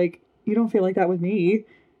it's like you don't feel like that with me.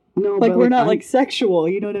 No, Like but we're not I'm- like sexual.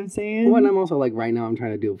 You know what I'm saying? Well, and I'm also like, right now I'm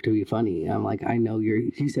trying to do it to be funny. I'm like, I know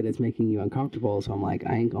you said it's making you uncomfortable, so I'm like,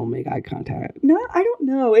 I ain't gonna make eye contact. No, I don't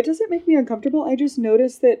know. It doesn't make me uncomfortable. I just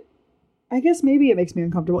notice that. I guess maybe it makes me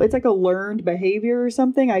uncomfortable. It's like a learned behavior or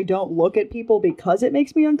something. I don't look at people because it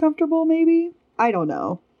makes me uncomfortable, maybe. I don't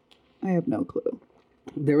know. I have no clue.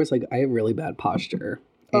 There was like, I have really bad posture.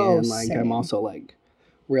 Oh, And like, same. I'm also like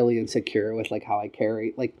really insecure with like how I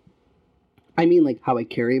carry, like, I mean, like how I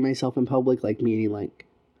carry myself in public, like meaning like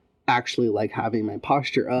actually like having my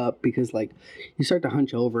posture up, because like you start to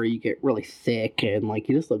hunch over, you get really thick and like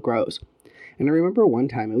you just look gross. And I remember one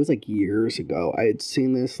time, it was like years ago, I had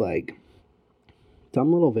seen this like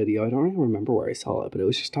dumb little video. I don't even remember where I saw it, but it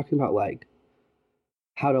was just talking about like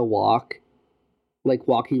how to walk. Like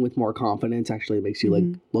walking with more confidence actually makes you like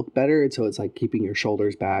look better. And so it's like keeping your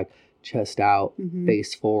shoulders back, chest out, Mhm.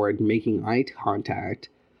 face forward, making eye contact.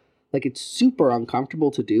 Like it's super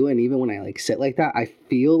uncomfortable to do. And even when I like sit like that, I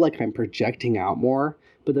feel like I'm projecting out more.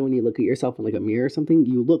 But then when you look at yourself in like a mirror or something,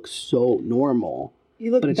 you look so normal.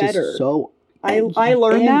 You look But it's better. just so. I and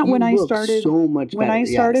learned that you when I look started so much when better, I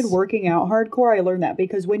started yes. working out hardcore. I learned that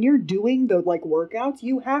because when you're doing the like workouts,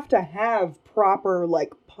 you have to have proper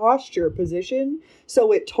like posture position,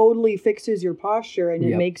 so it totally fixes your posture and it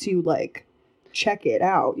Yep. makes you like check it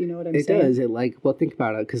out. You know what I'm It saying? does. It like, well, think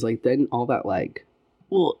about it, because like then all that like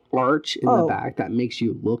arch in the Oh. back that makes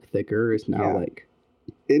you look thicker is now Yeah. like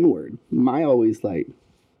inward.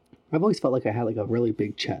 I've always felt like I had like a really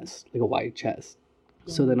big chest, like a wide chest.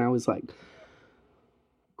 So then I was like,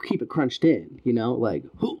 keep it crunched in, you know, like.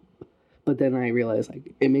 But then I realized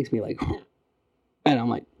like it makes me like, and I'm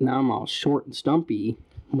like, now I'm all short and stumpy.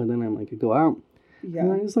 But then I'm like, I go out, and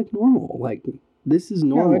Yeah. it's like normal. Like this is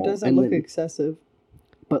normal. No, it doesn't And look then- excessive.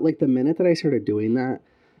 But like the minute that I started doing that,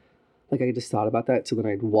 like I just thought about that. So then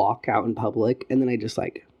I'd walk out in public, and then I just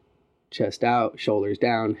like chest out, shoulders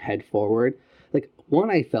down, head forward. Like one,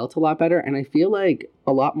 I felt a lot better, and I feel like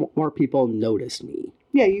a lot more people noticed me.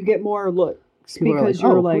 Yeah, you get more looks People are because like,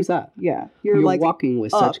 you're "Oh, like, who's that?" yeah, You're like walking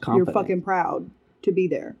with up. such confidence. You're fucking proud to be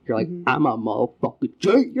there. You're like, Mhm. I'm a motherfucking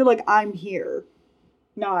J. You're like, I'm here,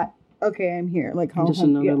 not okay. I'm here. Like, I'm how? just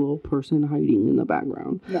another yeah. little person hiding in the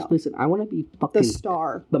background. No. Listen, I want to be The fucking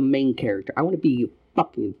star. the main character. I want to be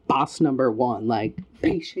fucking boss number one, like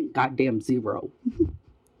patient goddamn zero.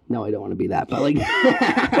 No, I don't want to be that, but like,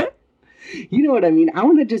 you know what I mean? I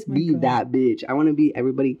want to just My be God. that bitch. I want to be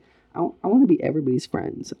everybody. I want to be everybody's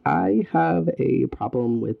friends. I have a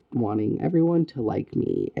problem with wanting everyone to like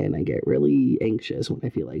me, and I get really anxious when I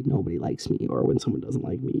feel like nobody likes me or when someone doesn't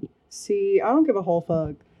like me. See, I don't give a whole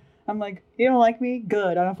fuck. I'm like, you don't like me?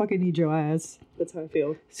 Good. I don't fucking need your ass. That's how I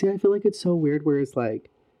feel. See, I feel like it's so weird where it's like,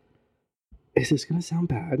 is this going to sound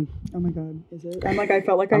bad? Oh my god, is it? I'm like, I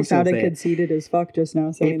felt like I'm I just gonna sounded say it. conceited as fuck just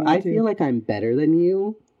now saying If that I too. feel like I'm better than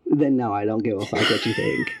you, then no, I don't give a fuck what you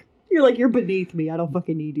think. You're like, you're beneath me. I don't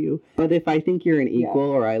fucking need you. But if I think you're an equal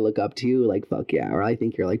or I look up to you, like, fuck yeah. Or I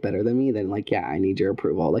think you're, like, better than me, then, like, yeah, I need your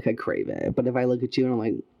approval. Like, I crave it. But if I look at you and I'm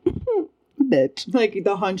like, bitch. Like,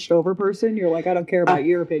 the hunched over person, you're like, I don't care about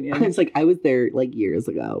your opinion. It's like, I was there, like, years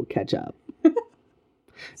ago. Catch up.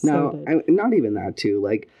 No, not even that, too.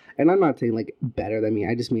 Like, and I'm not saying, like, better than me.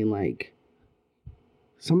 I just mean, like,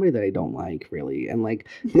 somebody that I don't like, really. And, like,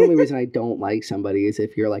 the only reason I don't like somebody is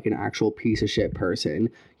if you're, like, an actual piece of shit person.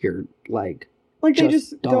 You're, like they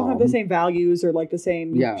just don't have the same values or, like, the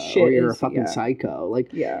same shit. Or you're a fucking psycho. Like,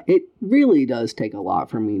 it really does take a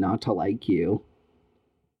lot for me not to like you.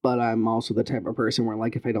 But I'm also the type of person where,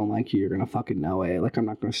 like, if I don't like you, you're gonna fucking know it. Like, I'm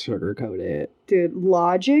not gonna sugarcoat it. Dude,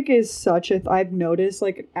 logic is such a... I've noticed,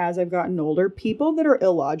 like, as I've gotten older, people that are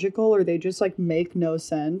illogical or they just, like, make no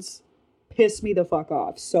sense piss me the fuck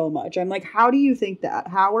off so much. I'm like, how do you think that?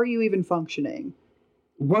 How are you even functioning?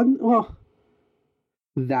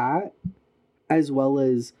 That, as well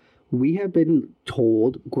as we have been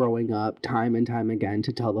told growing up time and time again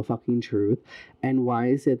to tell the fucking truth. And why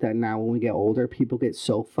is it that now when we get older, people get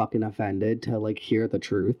so fucking offended to, like, hear the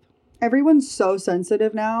truth? Everyone's so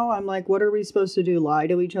sensitive now. I'm like, what are we supposed to do? Lie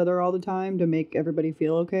to each other all the time to make everybody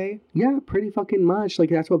feel okay? Yeah, pretty fucking much. Like,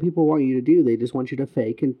 that's what people want you to do. They just want you to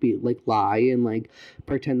fake and be, like, lie and, like,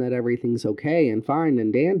 pretend that everything's okay and fine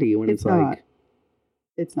and dandy when it's not. like...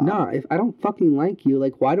 It's not. Nah, if I don't fucking like you,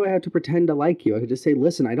 like, why do I have to pretend to like you? I could just say,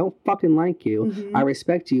 listen, I don't fucking like you. Mm-hmm. I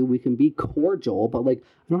respect you. We can be cordial, but, like,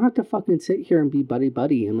 I don't have to fucking sit here and be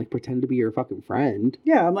buddy-buddy and, like, pretend to be your fucking friend.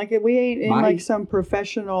 Yeah, I'm like, we ain't in, like, some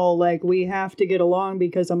professional, like, we have to get along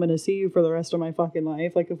because I'm going to see you for the rest of my fucking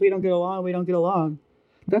life. Like, if we don't get along, we don't get along.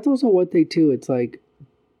 That's also what they do. It's like,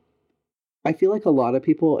 I feel like a lot of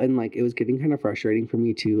people, and, like, it was getting kind of frustrating for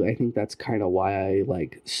me, too. I think that's kind of why I,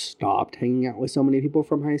 like, stopped hanging out with so many people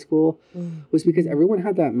from high school, was because everyone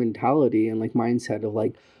had that mentality and, like, mindset of,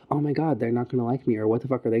 like, oh, my God, they're not going to like me, or what the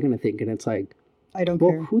fuck are they going to think? And it's like, I don't care.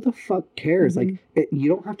 Well, who the fuck cares? Mm-hmm. Like, you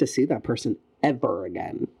don't have to see that person ever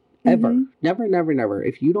again. Ever. Mm-hmm. Never, never, never.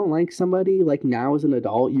 If you don't like somebody, like, now as an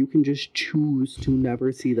adult, you can just choose to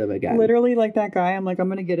never see them again. Literally, like that guy, I'm like, I'm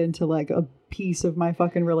going to get into, like, a piece of my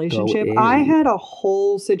fucking relationship. I had a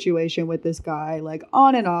whole situation with this guy, like,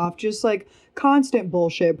 on and off, just, like, constant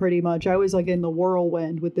bullshit, pretty much. I was, like, in the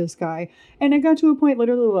whirlwind with this guy. And it got to a point,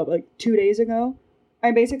 literally, what, like, 2 days ago?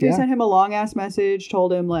 I basically sent him a long-ass message,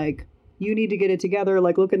 told him, like, you need to get it together,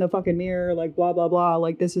 like, look in the fucking mirror, like, blah, blah, blah,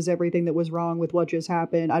 like, this is everything that was wrong with what just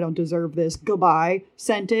happened, I don't deserve this, goodbye,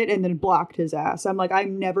 sent it, and then blocked his ass. I'm like,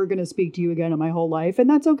 I'm never gonna speak to you again in my whole life, and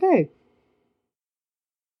that's okay.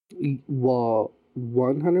 Well,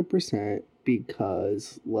 100%,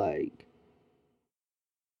 because, like,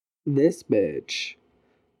 this bitch,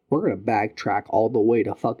 we're gonna backtrack all the way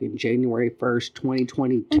to fucking January 1st,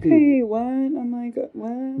 2022. Okay, what? I'm like,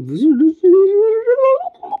 what?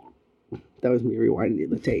 That was me rewinding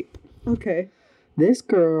the tape. Okay. This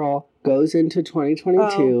girl goes into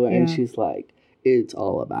 2022 and she's like, it's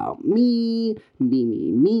all about me.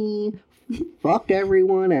 Fuck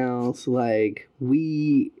everyone else. Like,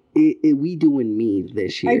 we doing me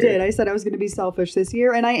this year. I did. I said I was going to be selfish this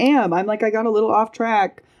year, and I am. I'm like, I got a little off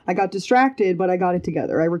track. I got distracted, but I got it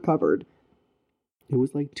together. I recovered. It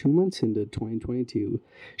was like 2 months into 2022.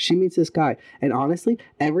 She meets this guy. And honestly,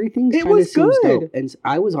 everything kind of seems dope. And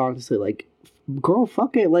I was honestly like, girl,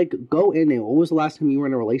 fuck it. Like, go in it. What was the last time you were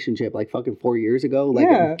in a relationship? Like, fucking 4 years ago?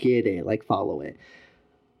 Like, get it. Like, follow it.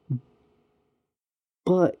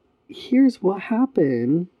 But here's what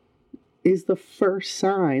happened. Is the first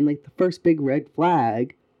sign, like, the first big red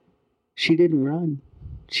flag. She didn't run.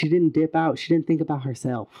 She didn't dip out. She didn't think about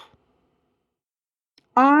herself.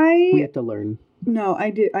 We have to learn. No, I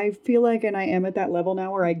do. I feel like, and I am at that level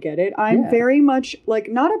now where I get it. I'm very much, like,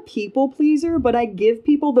 not a people pleaser, but I give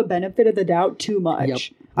people the benefit of the doubt too much. Yep.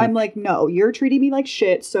 I'm like, no, you're treating me like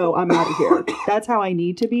shit, so I'm out of here. That's how I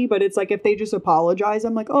need to be. But it's like, if they just apologize,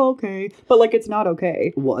 I'm like, oh, okay. But, like, it's not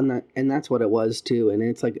okay. Well, and that's what it was, too. And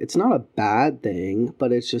it's like, it's not a bad thing,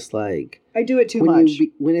 but it's just like, I do it too much.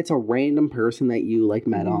 When it's a random person that you, like,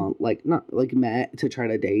 met on, like, not, like, met to try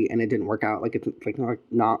to date and it didn't work out, like, it's, like,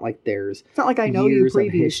 not like there's... It's not like I know you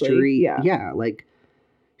previously. History. Yeah, like,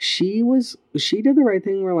 she did the right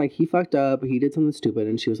thing where, like, he fucked up, he did something stupid,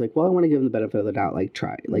 and she was like, well, I want to give him the benefit of the doubt, like,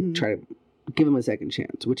 try to give him a second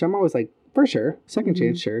chance, which I'm always like, for sure, second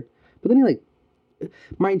chance, sure. But then he, like,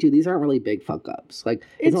 mind you, these aren't really big fuck-ups. Like,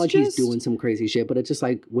 it's not like he's doing some crazy shit, but it's just,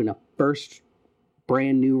 like, when a first...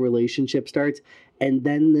 brand new relationship starts, and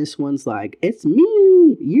then this one's like, it's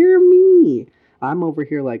me, you're me, I'm over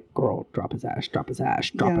here like, girl, drop his ass, drop his ass,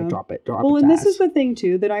 drop Yeah. it, drop it, drop Well, his and ass. this is the thing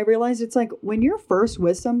too that I realized. It's like when you're first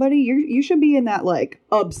with somebody, you should be in that like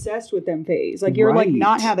obsessed with them phase. Like you're like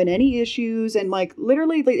not Right. having any issues, and like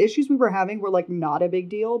literally the issues we were having were like not a big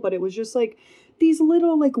deal, but it was just like these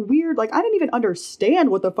little like weird, like I didn't even understand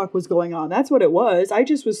what the fuck was going on. That's what it was. I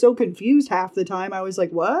just was so confused half the time. I was like,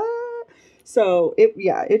 what? So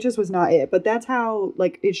it just was not it. But that's how,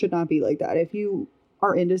 like, it should not be like that. If you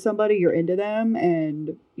are into somebody, you're into them,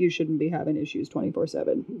 and you shouldn't be having issues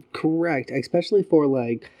 24/7. Correct, especially for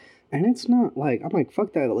like, and it's not like I'm like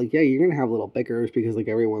fuck that. Like, yeah, you're gonna have little bickers because like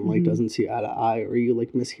everyone like Mhm. doesn't see eye to eye, or you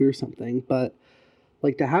like mishear something. But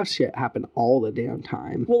like to have shit happen all the damn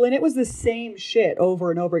time. Well, and it was the same shit over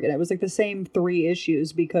and over again. It was like the same 3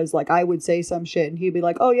 issues because like I would say some shit and he'd be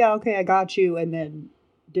like, "Oh yeah, okay, I got you," and then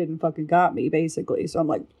didn't fucking got me basically. So I'm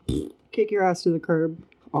like, kick your ass to the curb.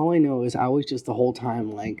 All I know is I was just the whole time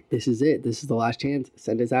like, this is it. This is the last chance.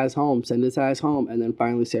 Send his ass home. Send his ass home. And then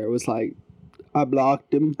finally Sarah was like, I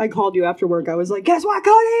blocked him. I called you after work. I was like, "Guess what,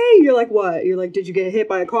 Cody?" You're like, "What?" You're like, "Did you get hit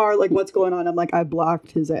by a car? Like, what's going on?" I'm like, "I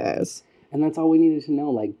blocked his ass." And that's all we needed to know.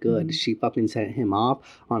 Like, good. Mhm. She fucking sent him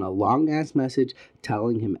off on a long ass message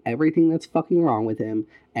telling him everything that's fucking wrong with him.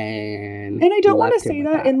 And And I don't want to left him say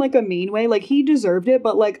with that in like a mean way. Like he deserved it,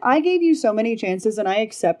 but like I gave you so many chances and I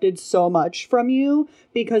accepted so much from you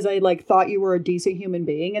because I like thought you were a decent human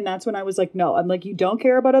being. And that's when I was like, no, I'm like, you don't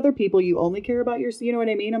care about other people. You only care about your, you know what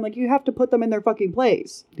I mean? I'm like, you have to put them in their fucking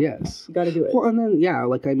place. Yes. You got to do it. Well, and then, yeah,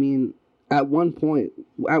 like, I mean, at what point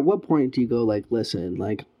do you go, like, listen,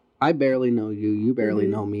 like, I barely know you, you barely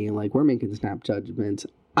Mhm. know me, like, we're making snap judgments.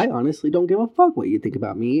 I honestly don't give a fuck what you think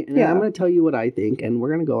about me, and Yeah. I'm going to tell you what I think, and we're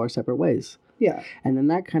going to go our separate ways. Yeah. And then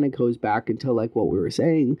that kind of goes back into, like, what we were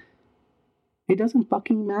saying. It doesn't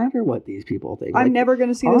fucking matter what these people think. I'm Like, never going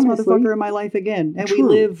to see this honestly, motherfucker in my life again. And we true.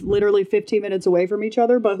 live literally 15 minutes away from each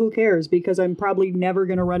other, but who cares? Because I'm probably never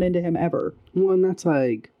going to run into him ever. Well, and that's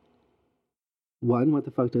like, one, what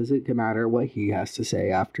the fuck does it matter what he has to say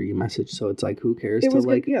after you message? So it's like, who cares It to was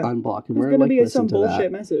good- like yeah. unblock him It's or going to like be listen some to bullshit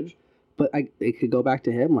that? message. But it could go back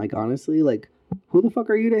to him. Like, honestly, like, who the fuck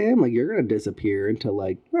are you to him? Like, you're gonna disappear into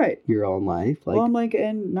like Right. your own life. Like, Well, I'm like,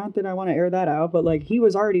 and not that I want to air that out, but like he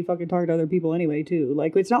was already fucking talking to other people anyway too.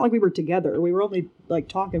 Like it's not like we were together. We were only like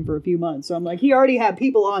talking for a few months. So I'm like, he already had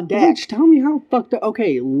people on deck. bitch, tell me how fucked up.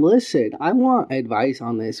 Okay, listen, I want advice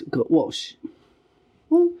on this.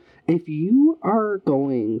 Well, if you are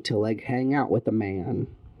going to like hang out with a man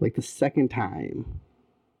like the second time,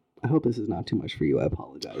 I hope this is not too much for you. I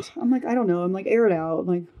apologize. I'm like, I don't know. I'm like, air it out. I'm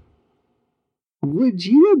like, Would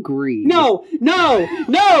you agree? no.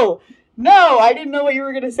 I didn't know what you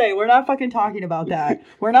were gonna say. We're not fucking talking about that.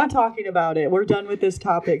 We're not talking about it. We're done with this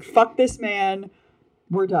topic. Fuck this man.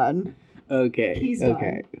 We're done. Okay. He's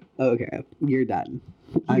okay. Okay. You're done.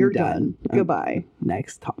 I'm You're done. I'm- Goodbye.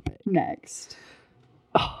 Next topic. Next.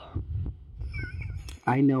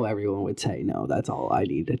 I know everyone would say no. That's all I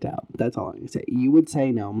need to tell. That's all I'm going to say. You would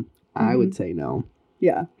say no. I would say no.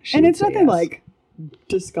 Yeah. She And would it's say nothing yes. like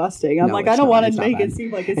disgusting. I'm No, like, it's I don't not. want It's to not make it bad.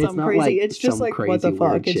 seem like it's It's something not crazy. like It's just some like, what the crazy fuck?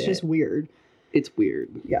 weird It's shit. just weird. It's weird.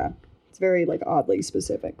 Yeah. It's very like oddly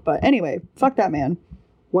specific. But anyway, fuck that man.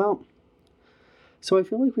 Well, so I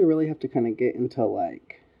feel like we really have to kind of get into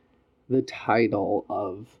like the title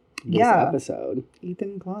of this Yeah. episode.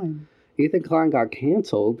 Ethan Klein. Ethan Klein got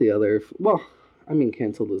canceled the other, well, I mean,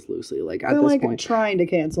 canceled is loosely. Like at They're this like point, trying to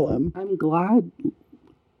cancel him. I'm glad.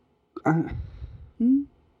 Hmm?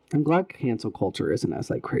 I'm glad cancel culture isn't as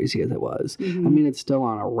like crazy as it was. Mhm. I mean, it's still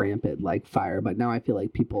on a rampant like fire, but now I feel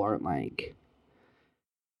like people aren't like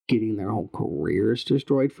getting their whole careers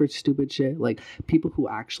destroyed for stupid shit. Like people who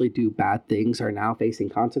actually do bad things are now facing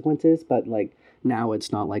consequences, but like now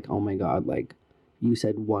it's not like, oh my god, like you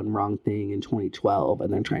said one wrong thing in 2012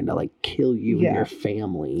 and they're trying to like kill you and Yeah. your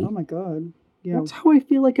family. Oh my god. Yeah. That's how I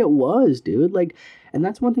feel like it was, dude. Like, and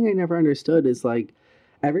that's one thing I never understood is like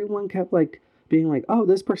everyone kept like being like, oh,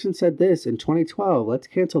 this person said this in 2012, let's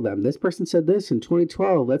cancel them. This person said this in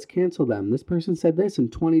 2012, let's cancel them. This person said this in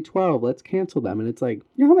 2012, let's cancel them. And it's like,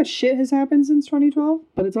 You know how much shit has happened since 2012?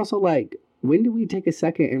 but it's also like, when do we take a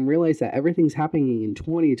second and realize that everything's happening in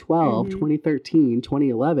 2012, Mhm. 2013,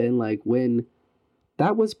 2011, like when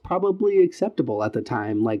that was probably acceptable at the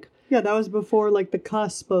time, like Yeah, that was before like the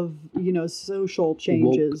cusp of, social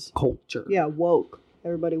changes. woke culture. Yeah, woke.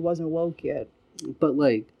 Everybody wasn't woke yet. But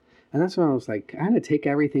like, and that's when I was like, kind of take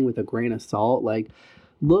everything with a grain of salt. Like,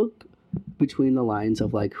 look between the lines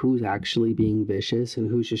of like who's actually being vicious and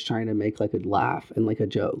who's just trying to make like a laugh and like a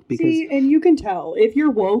joke. Because See, and you can tell. If you're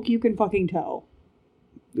woke, you can fucking tell.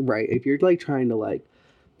 right, if you're like trying to like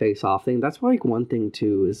face off things, that's why like one thing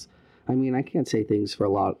too is I mean, I can't say things for a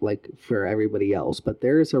lot, like, for everybody else, but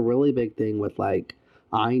there's a really big thing with, like,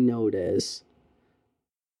 I notice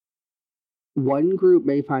one group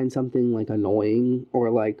may find something, like, annoying or,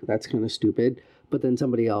 like, that's kind of stupid, but then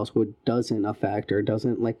somebody else doesn't affect or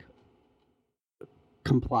doesn't, like,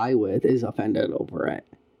 comply with is offended over it.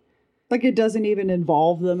 Like, it doesn't even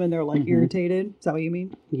involve them and they're, like, Mhm. irritated? Is that what you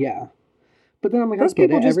mean? Yeah. But then I'm like, Those I get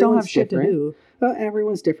people it. just don't Everyone's have shit different. to do.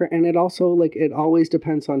 Everyone's different, and it also, like, it always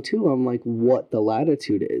depends on too on, like, what the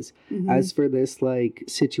latitude is. Mhm. As for this, like,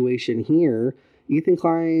 situation here, Ethan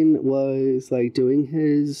Klein was, like, doing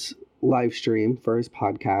his live stream for his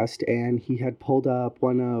podcast, and he had pulled up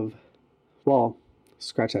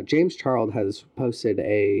scratch that. James Charles has posted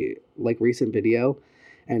a, like, recent video,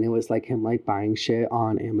 and it was, like, him, like, buying shit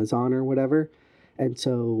on Amazon or whatever, and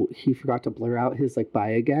so he forgot to blur out his, like, buy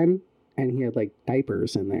again, and he had, like,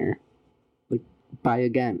 diapers in there. Like, buy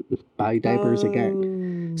diapers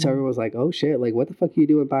again. So everyone was like, oh shit, like, what the fuck are you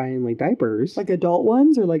doing buying, like, diapers? Like adult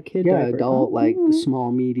ones or like kid diapers? Adult, like, Mm.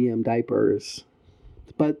 small, medium diapers.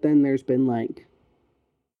 But then there's been, like,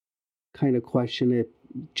 kind of question if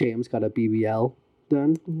James got a BBL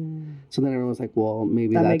done. Mm. So then everyone was like, well,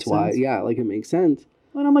 maybe That that's makes why. sense. Yeah, like, it makes sense.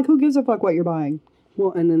 And I'm like, who gives a fuck what you're buying?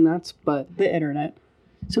 Well, and then but The internet.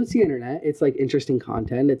 so it's the internet. It's, like, interesting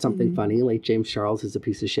content. It's something Mhm. funny. Like, James Charles is a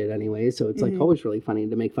piece of shit anyway, so it's, like, Mhm. always really funny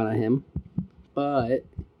to make fun of him. But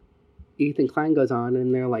Ethan Klein goes on,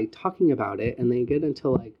 and they're, like, talking about it, and they get into,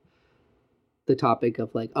 like, the topic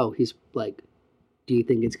of, like, oh, he's, like, do you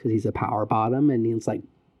think it's because he's a power bottom, and he's, like,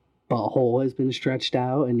 butthole has been stretched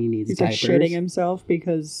out, and he needs He's like diapers? shitting himself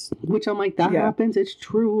because Which I'm like, that Yeah. happens. It's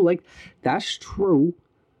true. Like, that's true.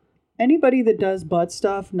 anybody that does butt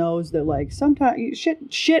stuff knows that, like, sometimes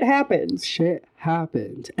shit happens. Shit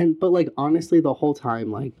happens. But, like, honestly, the whole time,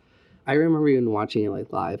 like, I remember even watching it,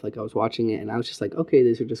 like, live. Like, I was watching it, and I was just like, okay,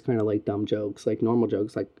 these are just kind of, like, dumb jokes, like, normal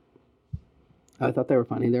jokes. Like, I thought they were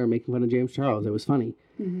funny. They were making fun of James Charles. It was funny.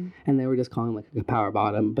 Mm-hmm. And they were just calling, like, a power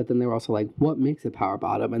bottom. But then they were also like, what makes a power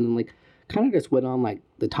bottom? And then, like, kind of just went on, like,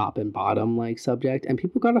 the top and bottom, like, subject. And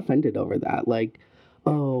people got offended over that. Like,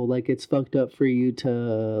 oh, like, it's fucked up for you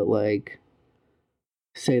to, like,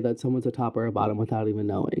 say that someone's a top or a bottom without even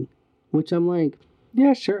knowing. Which I'm like,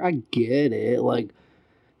 yeah, sure, I get it. Like,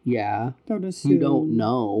 yeah, Don't assume. you don't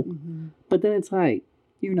know. Mm-hmm. But then it's like,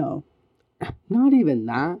 You know. not even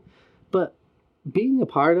that, but being a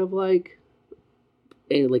part of, like,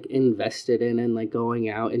 like, invested in and, like, going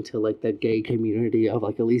out into, like, the gay community of,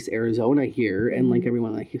 like, at least Arizona here, and, like,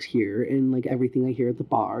 everyone, like, is here, and, like, everything I hear at the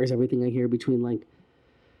bars, everything I hear between, like,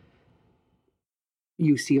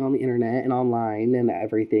 you see on the internet and online and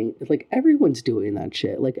everything. It's like, everyone's doing that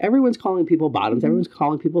shit. Like, everyone's calling people bottoms, Mhm. everyone's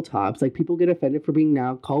calling people tops. Like, people get offended for being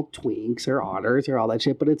now called twinks or otters or all that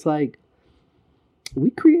shit, but it's like, we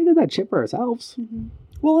created that shit for ourselves. Mm-hmm.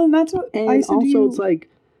 Well, and that's what And I said also, to you. it's like,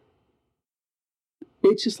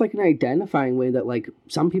 it's just like an identifying way that, like,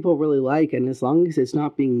 some people really like, and as long as it's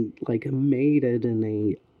not being, like, made it in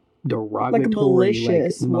a derogatory,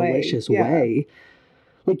 malicious yeah. way,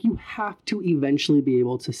 like, you have to eventually be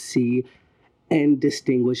able to see and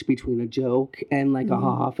distinguish between a joke and, like, a Mhm.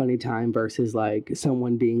 haha funny time versus, like,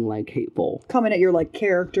 someone being, like, hateful. Coming at your, like,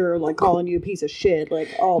 character, like, calling you a piece of shit, like,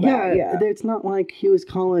 all that, yeah. It's not like he was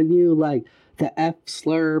calling you, like, the F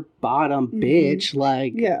slur bottom Mhm. bitch,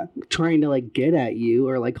 like, Yeah. trying to, like, get at you,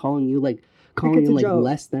 or, like, calling you, like, it's a like, joke.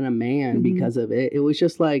 less than a man Mhm. because of it. It was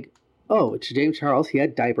just like, oh, it's James Charles, he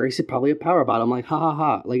had diapers, he's probably a power bottom, like, ha ha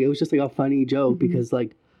ha. Like, it was just, like, a funny joke Mhm. because,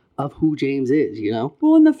 like, of who James is, you know?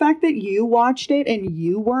 Well, and the fact that you watched it and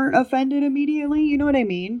you weren't offended immediately, you know what I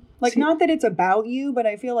mean? Like, See- not that it's about you, but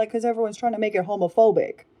I feel like because everyone's trying to make it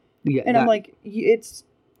homophobic. Yeah, And I'm like, it's...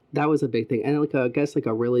 that was a big thing. And, like, I guess, like,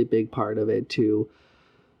 a really big part of it, too,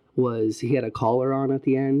 was he had a caller on at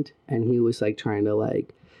the end, and he was, like, trying to,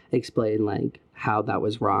 like, explain, like, how that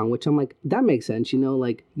was wrong, which I'm like, that makes sense, you know?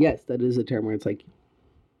 Like, yes, that is a term where it's like,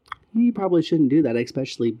 you probably shouldn't do that,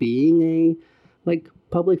 especially being a, like,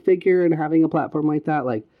 public figure and having a platform like that.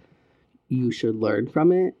 Like, you should learn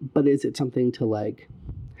from it, but is it something to, like,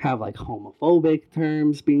 have, like, homophobic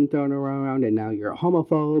terms being thrown around, and now you're a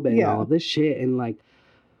homophobe and Yeah. all of this shit, and, like,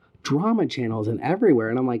 drama channels and everywhere,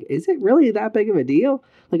 and I'm like, is it really that big of a deal?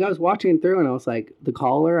 Like, I was watching through, and I was like, the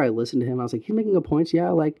caller, I listened to him, I was like, he's making good points, yeah,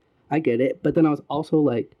 like, I get it, but then I was also,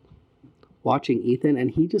 like, watching Ethan,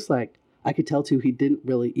 and he just, like, I could tell too, he didn't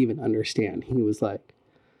really even understand. He was like,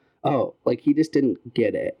 oh, like, he just didn't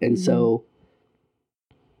get it. And so,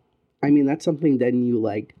 I mean, that's something then you,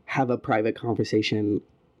 like, have a private conversation,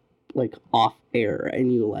 like, off air,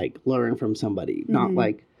 and you, like, learn from somebody, not, Mhm.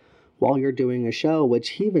 like, while you're doing a show, which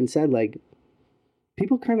he even said, like,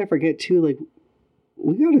 people kind of forget too, like,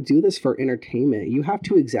 we got to do this for entertainment. You have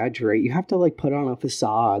to exaggerate. You have to like put on a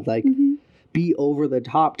facade, like be over the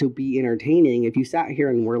top to be entertaining. If you sat here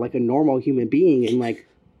and were like a normal human being and like,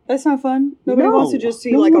 that's not fun. Nobody wants to just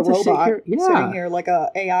see like a robot sitting here like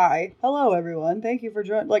a AI. Hello, everyone. Thank you for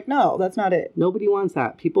joining. Like, no, that's not it. Nobody wants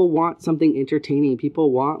that. People want something entertaining.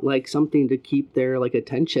 People want like something to keep their like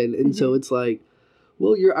attention. And so it's like,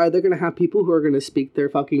 well, you're either going to have people who are going to speak their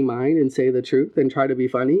fucking mind and say the truth and try to be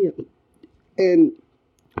funny and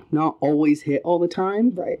not always hit all the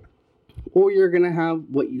time. Right. Or you're going to have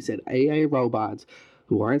what you said, AI robots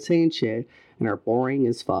who aren't saying shit and are boring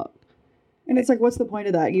as fuck. And it's like, what's the point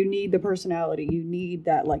of that? You need the personality. You need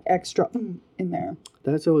that like extra in there.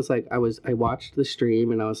 That's what it was like. I watched the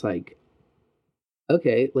stream and I was like,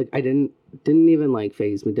 okay, like I didn't even like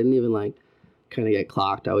phase me. Didn't even like kind of get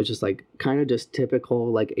clocked. I was just like kind of just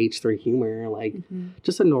typical like H3 humor, like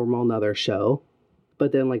just a normal another show.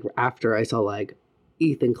 But then like after I saw like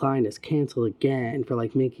Ethan Klein is canceled again for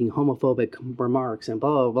like making homophobic remarks and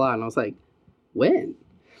blah blah blah, and I was like, when?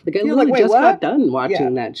 Like I literally just got done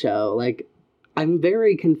watching that show. Like I'm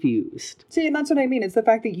very confused. See, and that's what I mean. It's the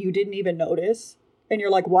fact that you didn't even notice. And you're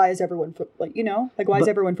like, why is everyone, like, you know? Like, why is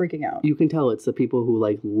everyone freaking out? You can tell it's the people who,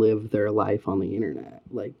 like, live their life on the internet.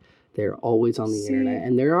 Like, they're always on the internet.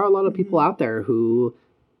 And there are a lot of people out there who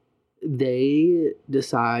they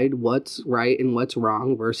decide what's right and what's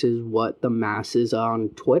wrong versus what the masses on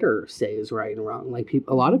Twitter say is right and wrong. Like,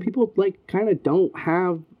 a lot of people, like, kind of don't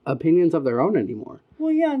have opinions of their own anymore.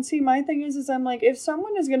 Well, yeah, and see, my thing is I'm like, if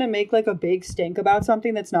someone is going to make, like, a big stink about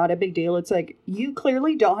something that's not a big deal, it's like, you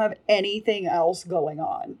clearly don't have anything else going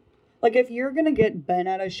on. Like, if you're going to get bent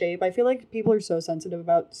out of shape, I feel like people are so sensitive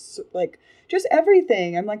about, like, just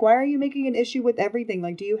everything. I'm like, why are you making an issue with everything?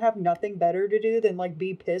 Like, do you have nothing better to do than, like,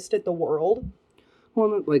 be pissed at the world?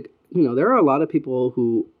 Well, like, you know, there are a lot of people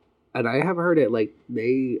who, and I have heard it, like,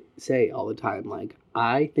 they say all the time, like,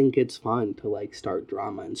 I think it's fun to, like, start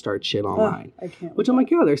drama and start shit online. I can't. Which I'm like,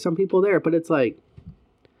 yeah, there's some people there, but it's like,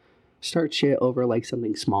 start shit over, like,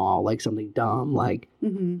 something small, like, something dumb, like,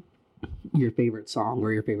 your favorite song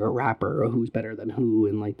or your favorite rapper or who's better than who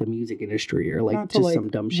in, like, the music industry or, like, just like, some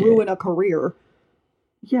dumb shit. Ruin a career.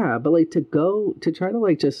 Yeah, but, like, to try to,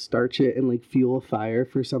 like, just start shit and, like, fuel a fire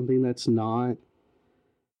for something that's not,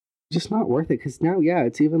 just not worth it. Because now, yeah,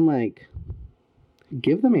 it's even, like,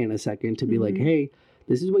 give the man a second to be like, hey,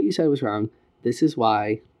 this is what you said was wrong. This is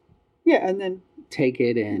why. Yeah, and then take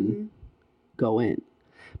it and go in.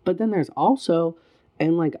 But then there's also,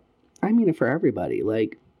 and like, I mean it for everybody,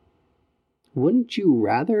 like, wouldn't you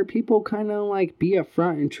rather people kind of like be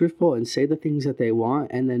upfront and truthful and say the things that they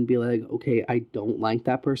want and then be like, okay, I don't like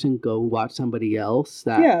that person, go watch somebody else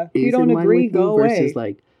that is you don't in agree, line with go versus away.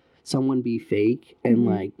 Like someone be fake and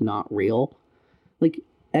like not real. Like,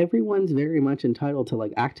 everyone's very much entitled to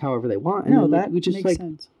like act however they want, and then, like, we just makes like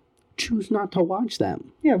sense. Choose not to watch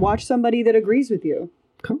them. Yeah, watch somebody that agrees with you.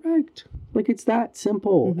 Correct. Like, it's that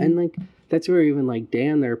simple. And like that's where even like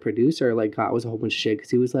Dan, their producer, like got was a whole bunch of shit because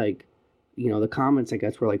he was like, you know, the comments I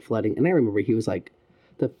guess were like flooding, and I remember he was like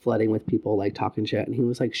the flooding with people like talking shit, and he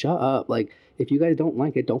was like, shut up, like if you guys don't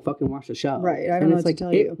like it, don't fucking watch the show. Right. I don't know what to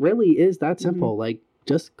tell you. It really is that simple. Like,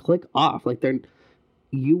 just click off. Like,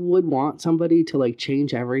 you would want somebody to like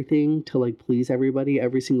change everything to like please everybody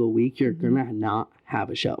every single week, you're gonna not have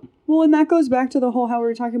a show. Well, and that goes back to the whole how we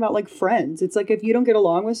were talking about like friends. It's like, if you don't get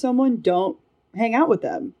along with someone, don't hang out with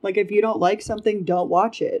them. Like, if you don't like something, don't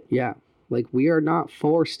watch it. Yeah. Like, we are not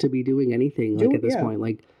forced to be doing anything like at this point.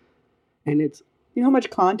 Like, and it's, you know how much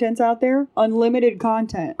content's out there? Unlimited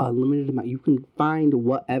content. Unlimited amount. You can find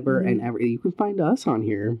whatever and ever. You can find us on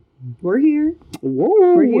here. We're here.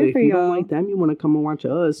 Whoa. We're here if you don't like them, you want to come and watch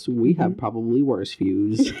us, we have probably worse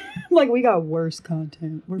views. Like, we got worse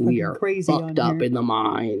content. We are crazy fucked up in the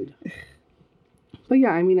mind. But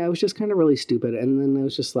yeah, I mean, I was just kind of really stupid. And then it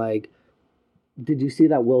was just like, did you see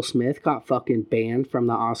that Will Smith got fucking banned from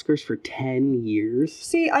the Oscars for 10 years?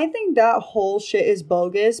 See, I think that whole shit is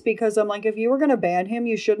bogus because I'm like, if you were going to ban him,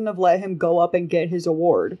 you shouldn't have let him go up and get his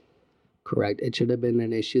award. Correct. It should have been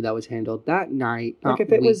an issue that was handled that night, not like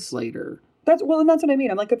if it weeks was later. And that's what I mean.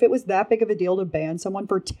 I'm like, if it was that big of a deal to ban someone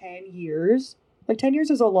for 10 years, like 10 years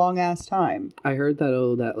is a long ass time. I heard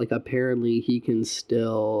that, that like apparently he can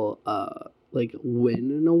still like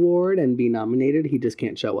win an award and be nominated. He just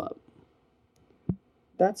can't show up.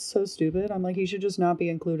 That's so stupid. I'm like, he should just not be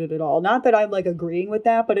included at all. Not that I'm like agreeing with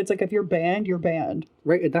that, but it's like, if you're banned, you're banned.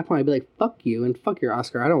 Right. At that point, I'd be like, fuck you and fuck your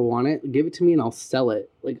Oscar. I don't want it. Give it to me and I'll sell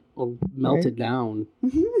it. Like, I'll melt it down. I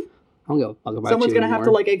don't give a fuck about Someone's you gonna anymore. have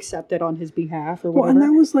to like accept it on his behalf or whatever. Well,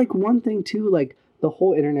 and that was like one thing too. Like, the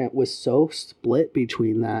whole internet was so split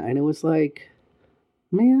between that, and it was like,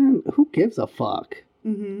 man, who gives a fuck?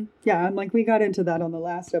 Mm-hmm. Yeah, and like we got into that on the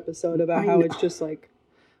last episode about how it's just like,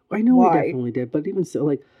 I know why? we definitely did, but even still,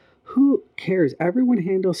 like, who cares? Everyone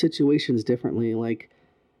handles situations differently. Like,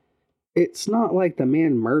 it's not like the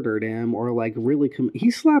man murdered him or like really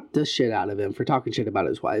he slapped the shit out of him for talking shit about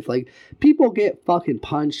his wife. Like, people get fucking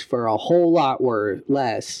punched for a whole lot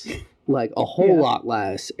less, like a whole lot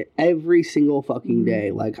less every single fucking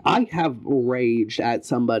day. Like, I have raged at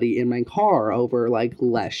somebody in my car over like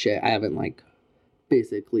less shit. I haven't like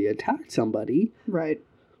physically attacked somebody, right?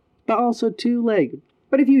 But also too, like,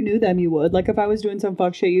 but if you knew them, you would. Like, if I was doing some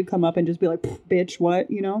fuck shit, you'd come up and just be like, bitch,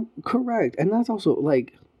 what? You know? Correct. And that's also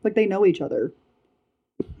like they know each other.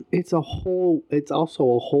 It's also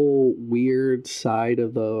a whole weird side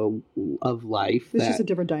of life. It's just a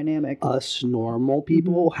different dynamic. Us normal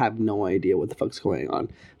people have no idea what the fuck's going on.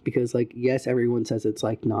 Because, like, yes, everyone says it's,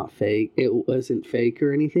 like, not fake. It wasn't fake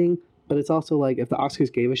or anything. But it's also, like, if the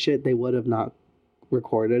Oscars gave a shit, they would have not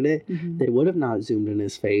recorded it. They would have not zoomed in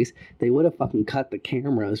his face. They would have fucking cut the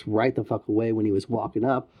cameras right the fuck away when he was walking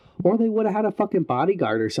up. Or they would have had a fucking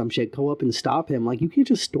bodyguard or some shit go up and stop him. Like, you can't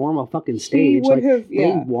just storm a fucking stage. Like,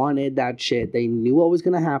 they wanted that shit. They knew what was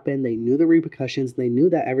going to happen. They knew the repercussions. They knew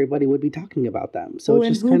that everybody would be talking about them. So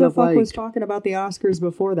it's just kind of like, who the fuck was talking about the Oscars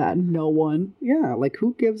before that? No one. Yeah, like,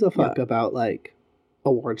 who gives a fuck about, like,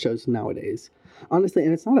 award shows nowadays? Honestly,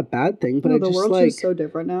 and it's not a bad thing, but the world's just so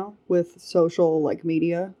different now with social, like,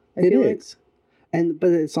 media. I feel like. But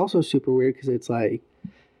it's also super weird because it's like,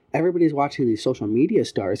 everybody's watching these social media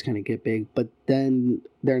stars kind of get big, but then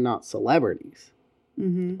they're not celebrities.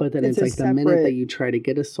 But then it's like the minute that you try to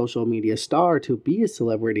get a social media star to be a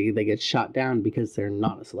celebrity, they get shot down because they're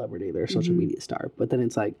not a celebrity. They're a social media star. But then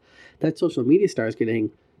it's like that social media star is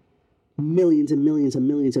getting millions and millions and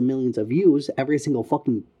millions and millions of views every single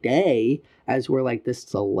fucking day, as we're like, this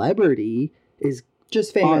celebrity is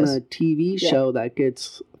just famous on a TV show that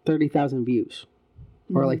gets 30,000 views.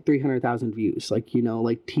 Or like 300,000 views. Like, you know,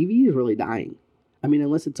 like TV is really dying. I mean,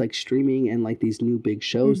 unless it's like streaming and like these new big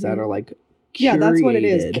shows that are like that's what it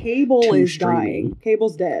is. Cable is dying.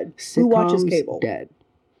 Cable's dead. Who watches cable? Dead.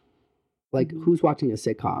 Like, who's watching a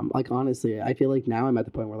sitcom? Like, honestly, I feel like now I'm at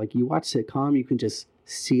the point where like you watch sitcom, you can just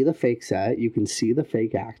see the fake set, you can see the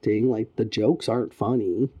fake acting. Like, the jokes aren't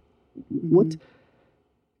funny. What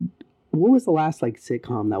was the last like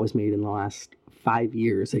sitcom that was made in the last 5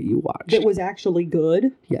 years that you watched that was actually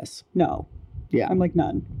good? Yes. No. Yeah. I'm like,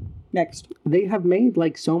 none. Next. They have made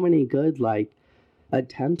like so many good like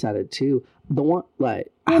attempts at it too. The one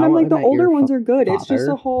like, and I'm like, the older ones are good. It's just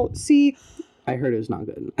a whole I heard it was not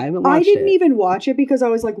good. I haven't watched it. I didn't even watch it because I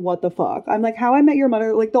was like, what the fuck? I'm like, How I Met Your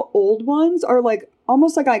Mother, like the old ones are like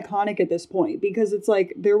almost like iconic at this point, because it's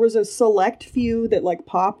like there was a select few that like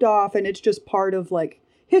popped off and it's just part of like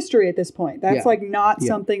history at this point. That's like not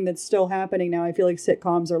something that's still happening now. I feel like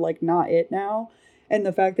sitcoms are like not it now. And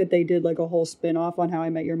the fact that they did like a whole spin-off on How I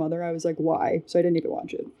Met Your Mother, I was like, why? So I didn't even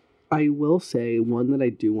watch it. I will say one that I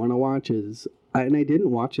do want to watch is, and I didn't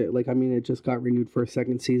watch it. Like, I mean, it just got renewed for a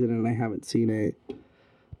second season and I haven't seen it.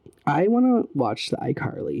 I want to watch the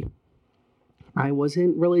iCarly. I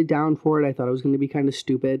wasn't really down for it. I thought it was going to be kind of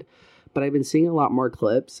stupid. But I've been seeing a lot more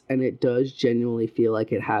clips, and it does genuinely feel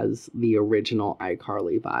like it has the original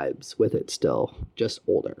iCarly vibes with it still, just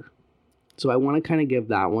older. So I want to kind of give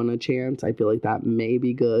that one a chance. I feel like that may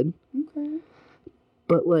be good. Okay.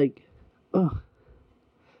 But, like,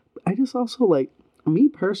 I just also, like, me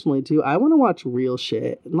personally, too, I want to watch real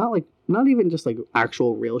shit. Not even just, like,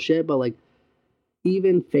 actual real shit, but, like,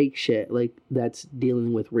 even fake shit, like, that's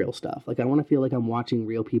dealing with real stuff. Like, I want to feel like I'm watching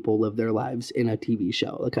real people live their lives in a TV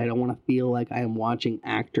show. Like, I don't want to feel like I am watching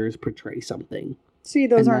actors portray something. See,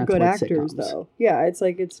 those aren't good actors, though. Yeah, it's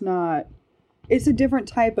like, it's not... It's a different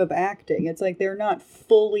type of acting. It's like they're not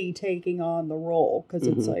fully taking on the role. Because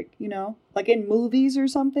it's like, you know, like in movies or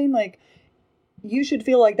something, like, you should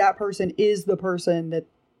feel like that person is the person that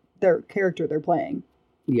their character they're playing.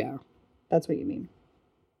 Yeah. That's what you mean.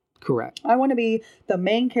 Correct. I want to be the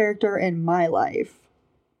main character in my life.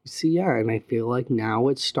 See, yeah, and I feel like now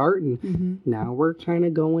it's starting. Now we're kind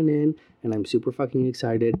of going in, and I'm super fucking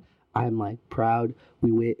excited. I'm, like, proud.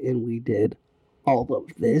 We went and we did all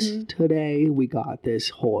of this today. We got this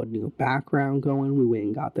whole new background going. We went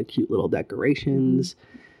and got the cute little decorations.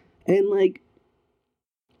 And, like,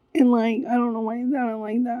 I don't know why I sounded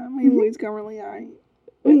like that. My voice got really high.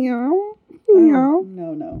 Meow. Meow.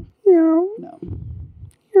 No. Meow.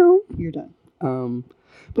 You're done.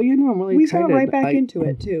 But you know, I'm really excited. We got right back into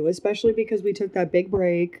it too, especially because we took that big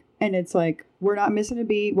break And it's like, we're not missing a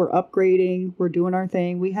beat. We're upgrading. We're doing our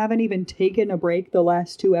thing. We haven't even taken a break the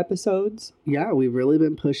last 2 episodes. Yeah, we've really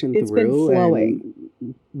been pushing through. It's been flowing.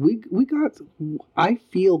 And we got, I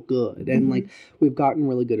feel good. And like, we've gotten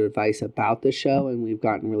really good advice about the show and we've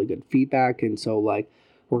gotten really good feedback. And so like,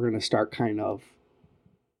 we're going to start kind of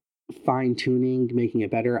fine tuning, making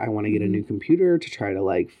it better. I want to get a new computer to try to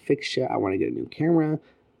like fix shit. I want to get a new camera.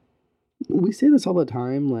 We say this all the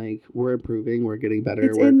time, like, we're improving, we're getting better.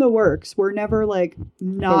 It's in the works. We're never, like,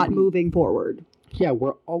 not moving forward. Yeah,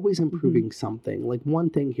 we're always improving something, like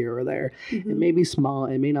one thing here or there. It may be small,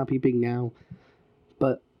 it may not be big now,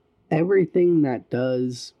 but everything that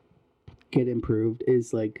does get improved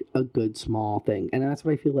is, like, a good small thing. And that's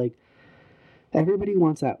what I feel like everybody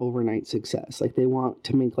wants, that overnight success. Like, they want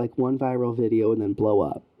to make, like, one viral video and then blow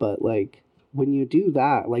up. But, like, when you do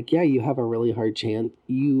that, like, yeah, you have a really hard chance.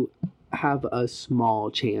 You have a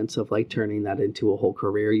small chance of like turning that into a whole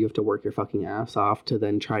career. You have to work your fucking ass off to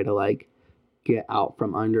then try to like get out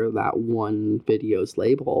from under that one video's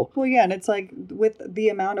label. Well, yeah, and it's like with the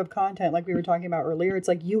amount of content like we were talking about earlier, it's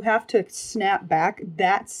like you have to snap back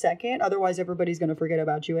that second, otherwise everybody's going to forget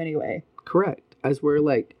about you anyway. Correct. As we're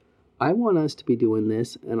like, I want us to be doing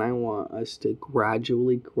this and I want us to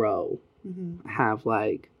gradually grow, have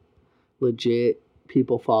like legit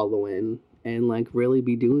people following, and like really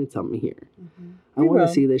be doing something here. I want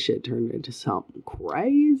to see this shit turned into something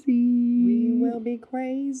crazy. We will be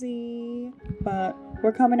crazy. But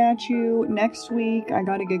we're coming at you next week. I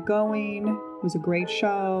gotta get going. It was a great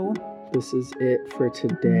show. This is it for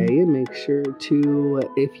today. Make sure to,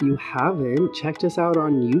 if you haven't, checked us out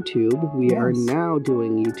on YouTube. We are now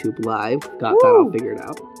doing YouTube Live. Got that all figured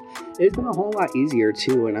out. It's been a whole lot easier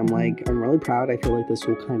too, and I'm really proud. I feel like this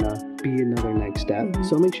will kind of be another next step.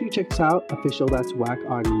 So make sure you check us out, Official That's Whack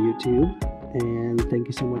on YouTube. And thank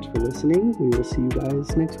you so much for listening. We will see you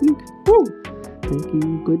guys next week. Woo! Thank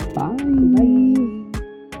you. Goodbye. Bye.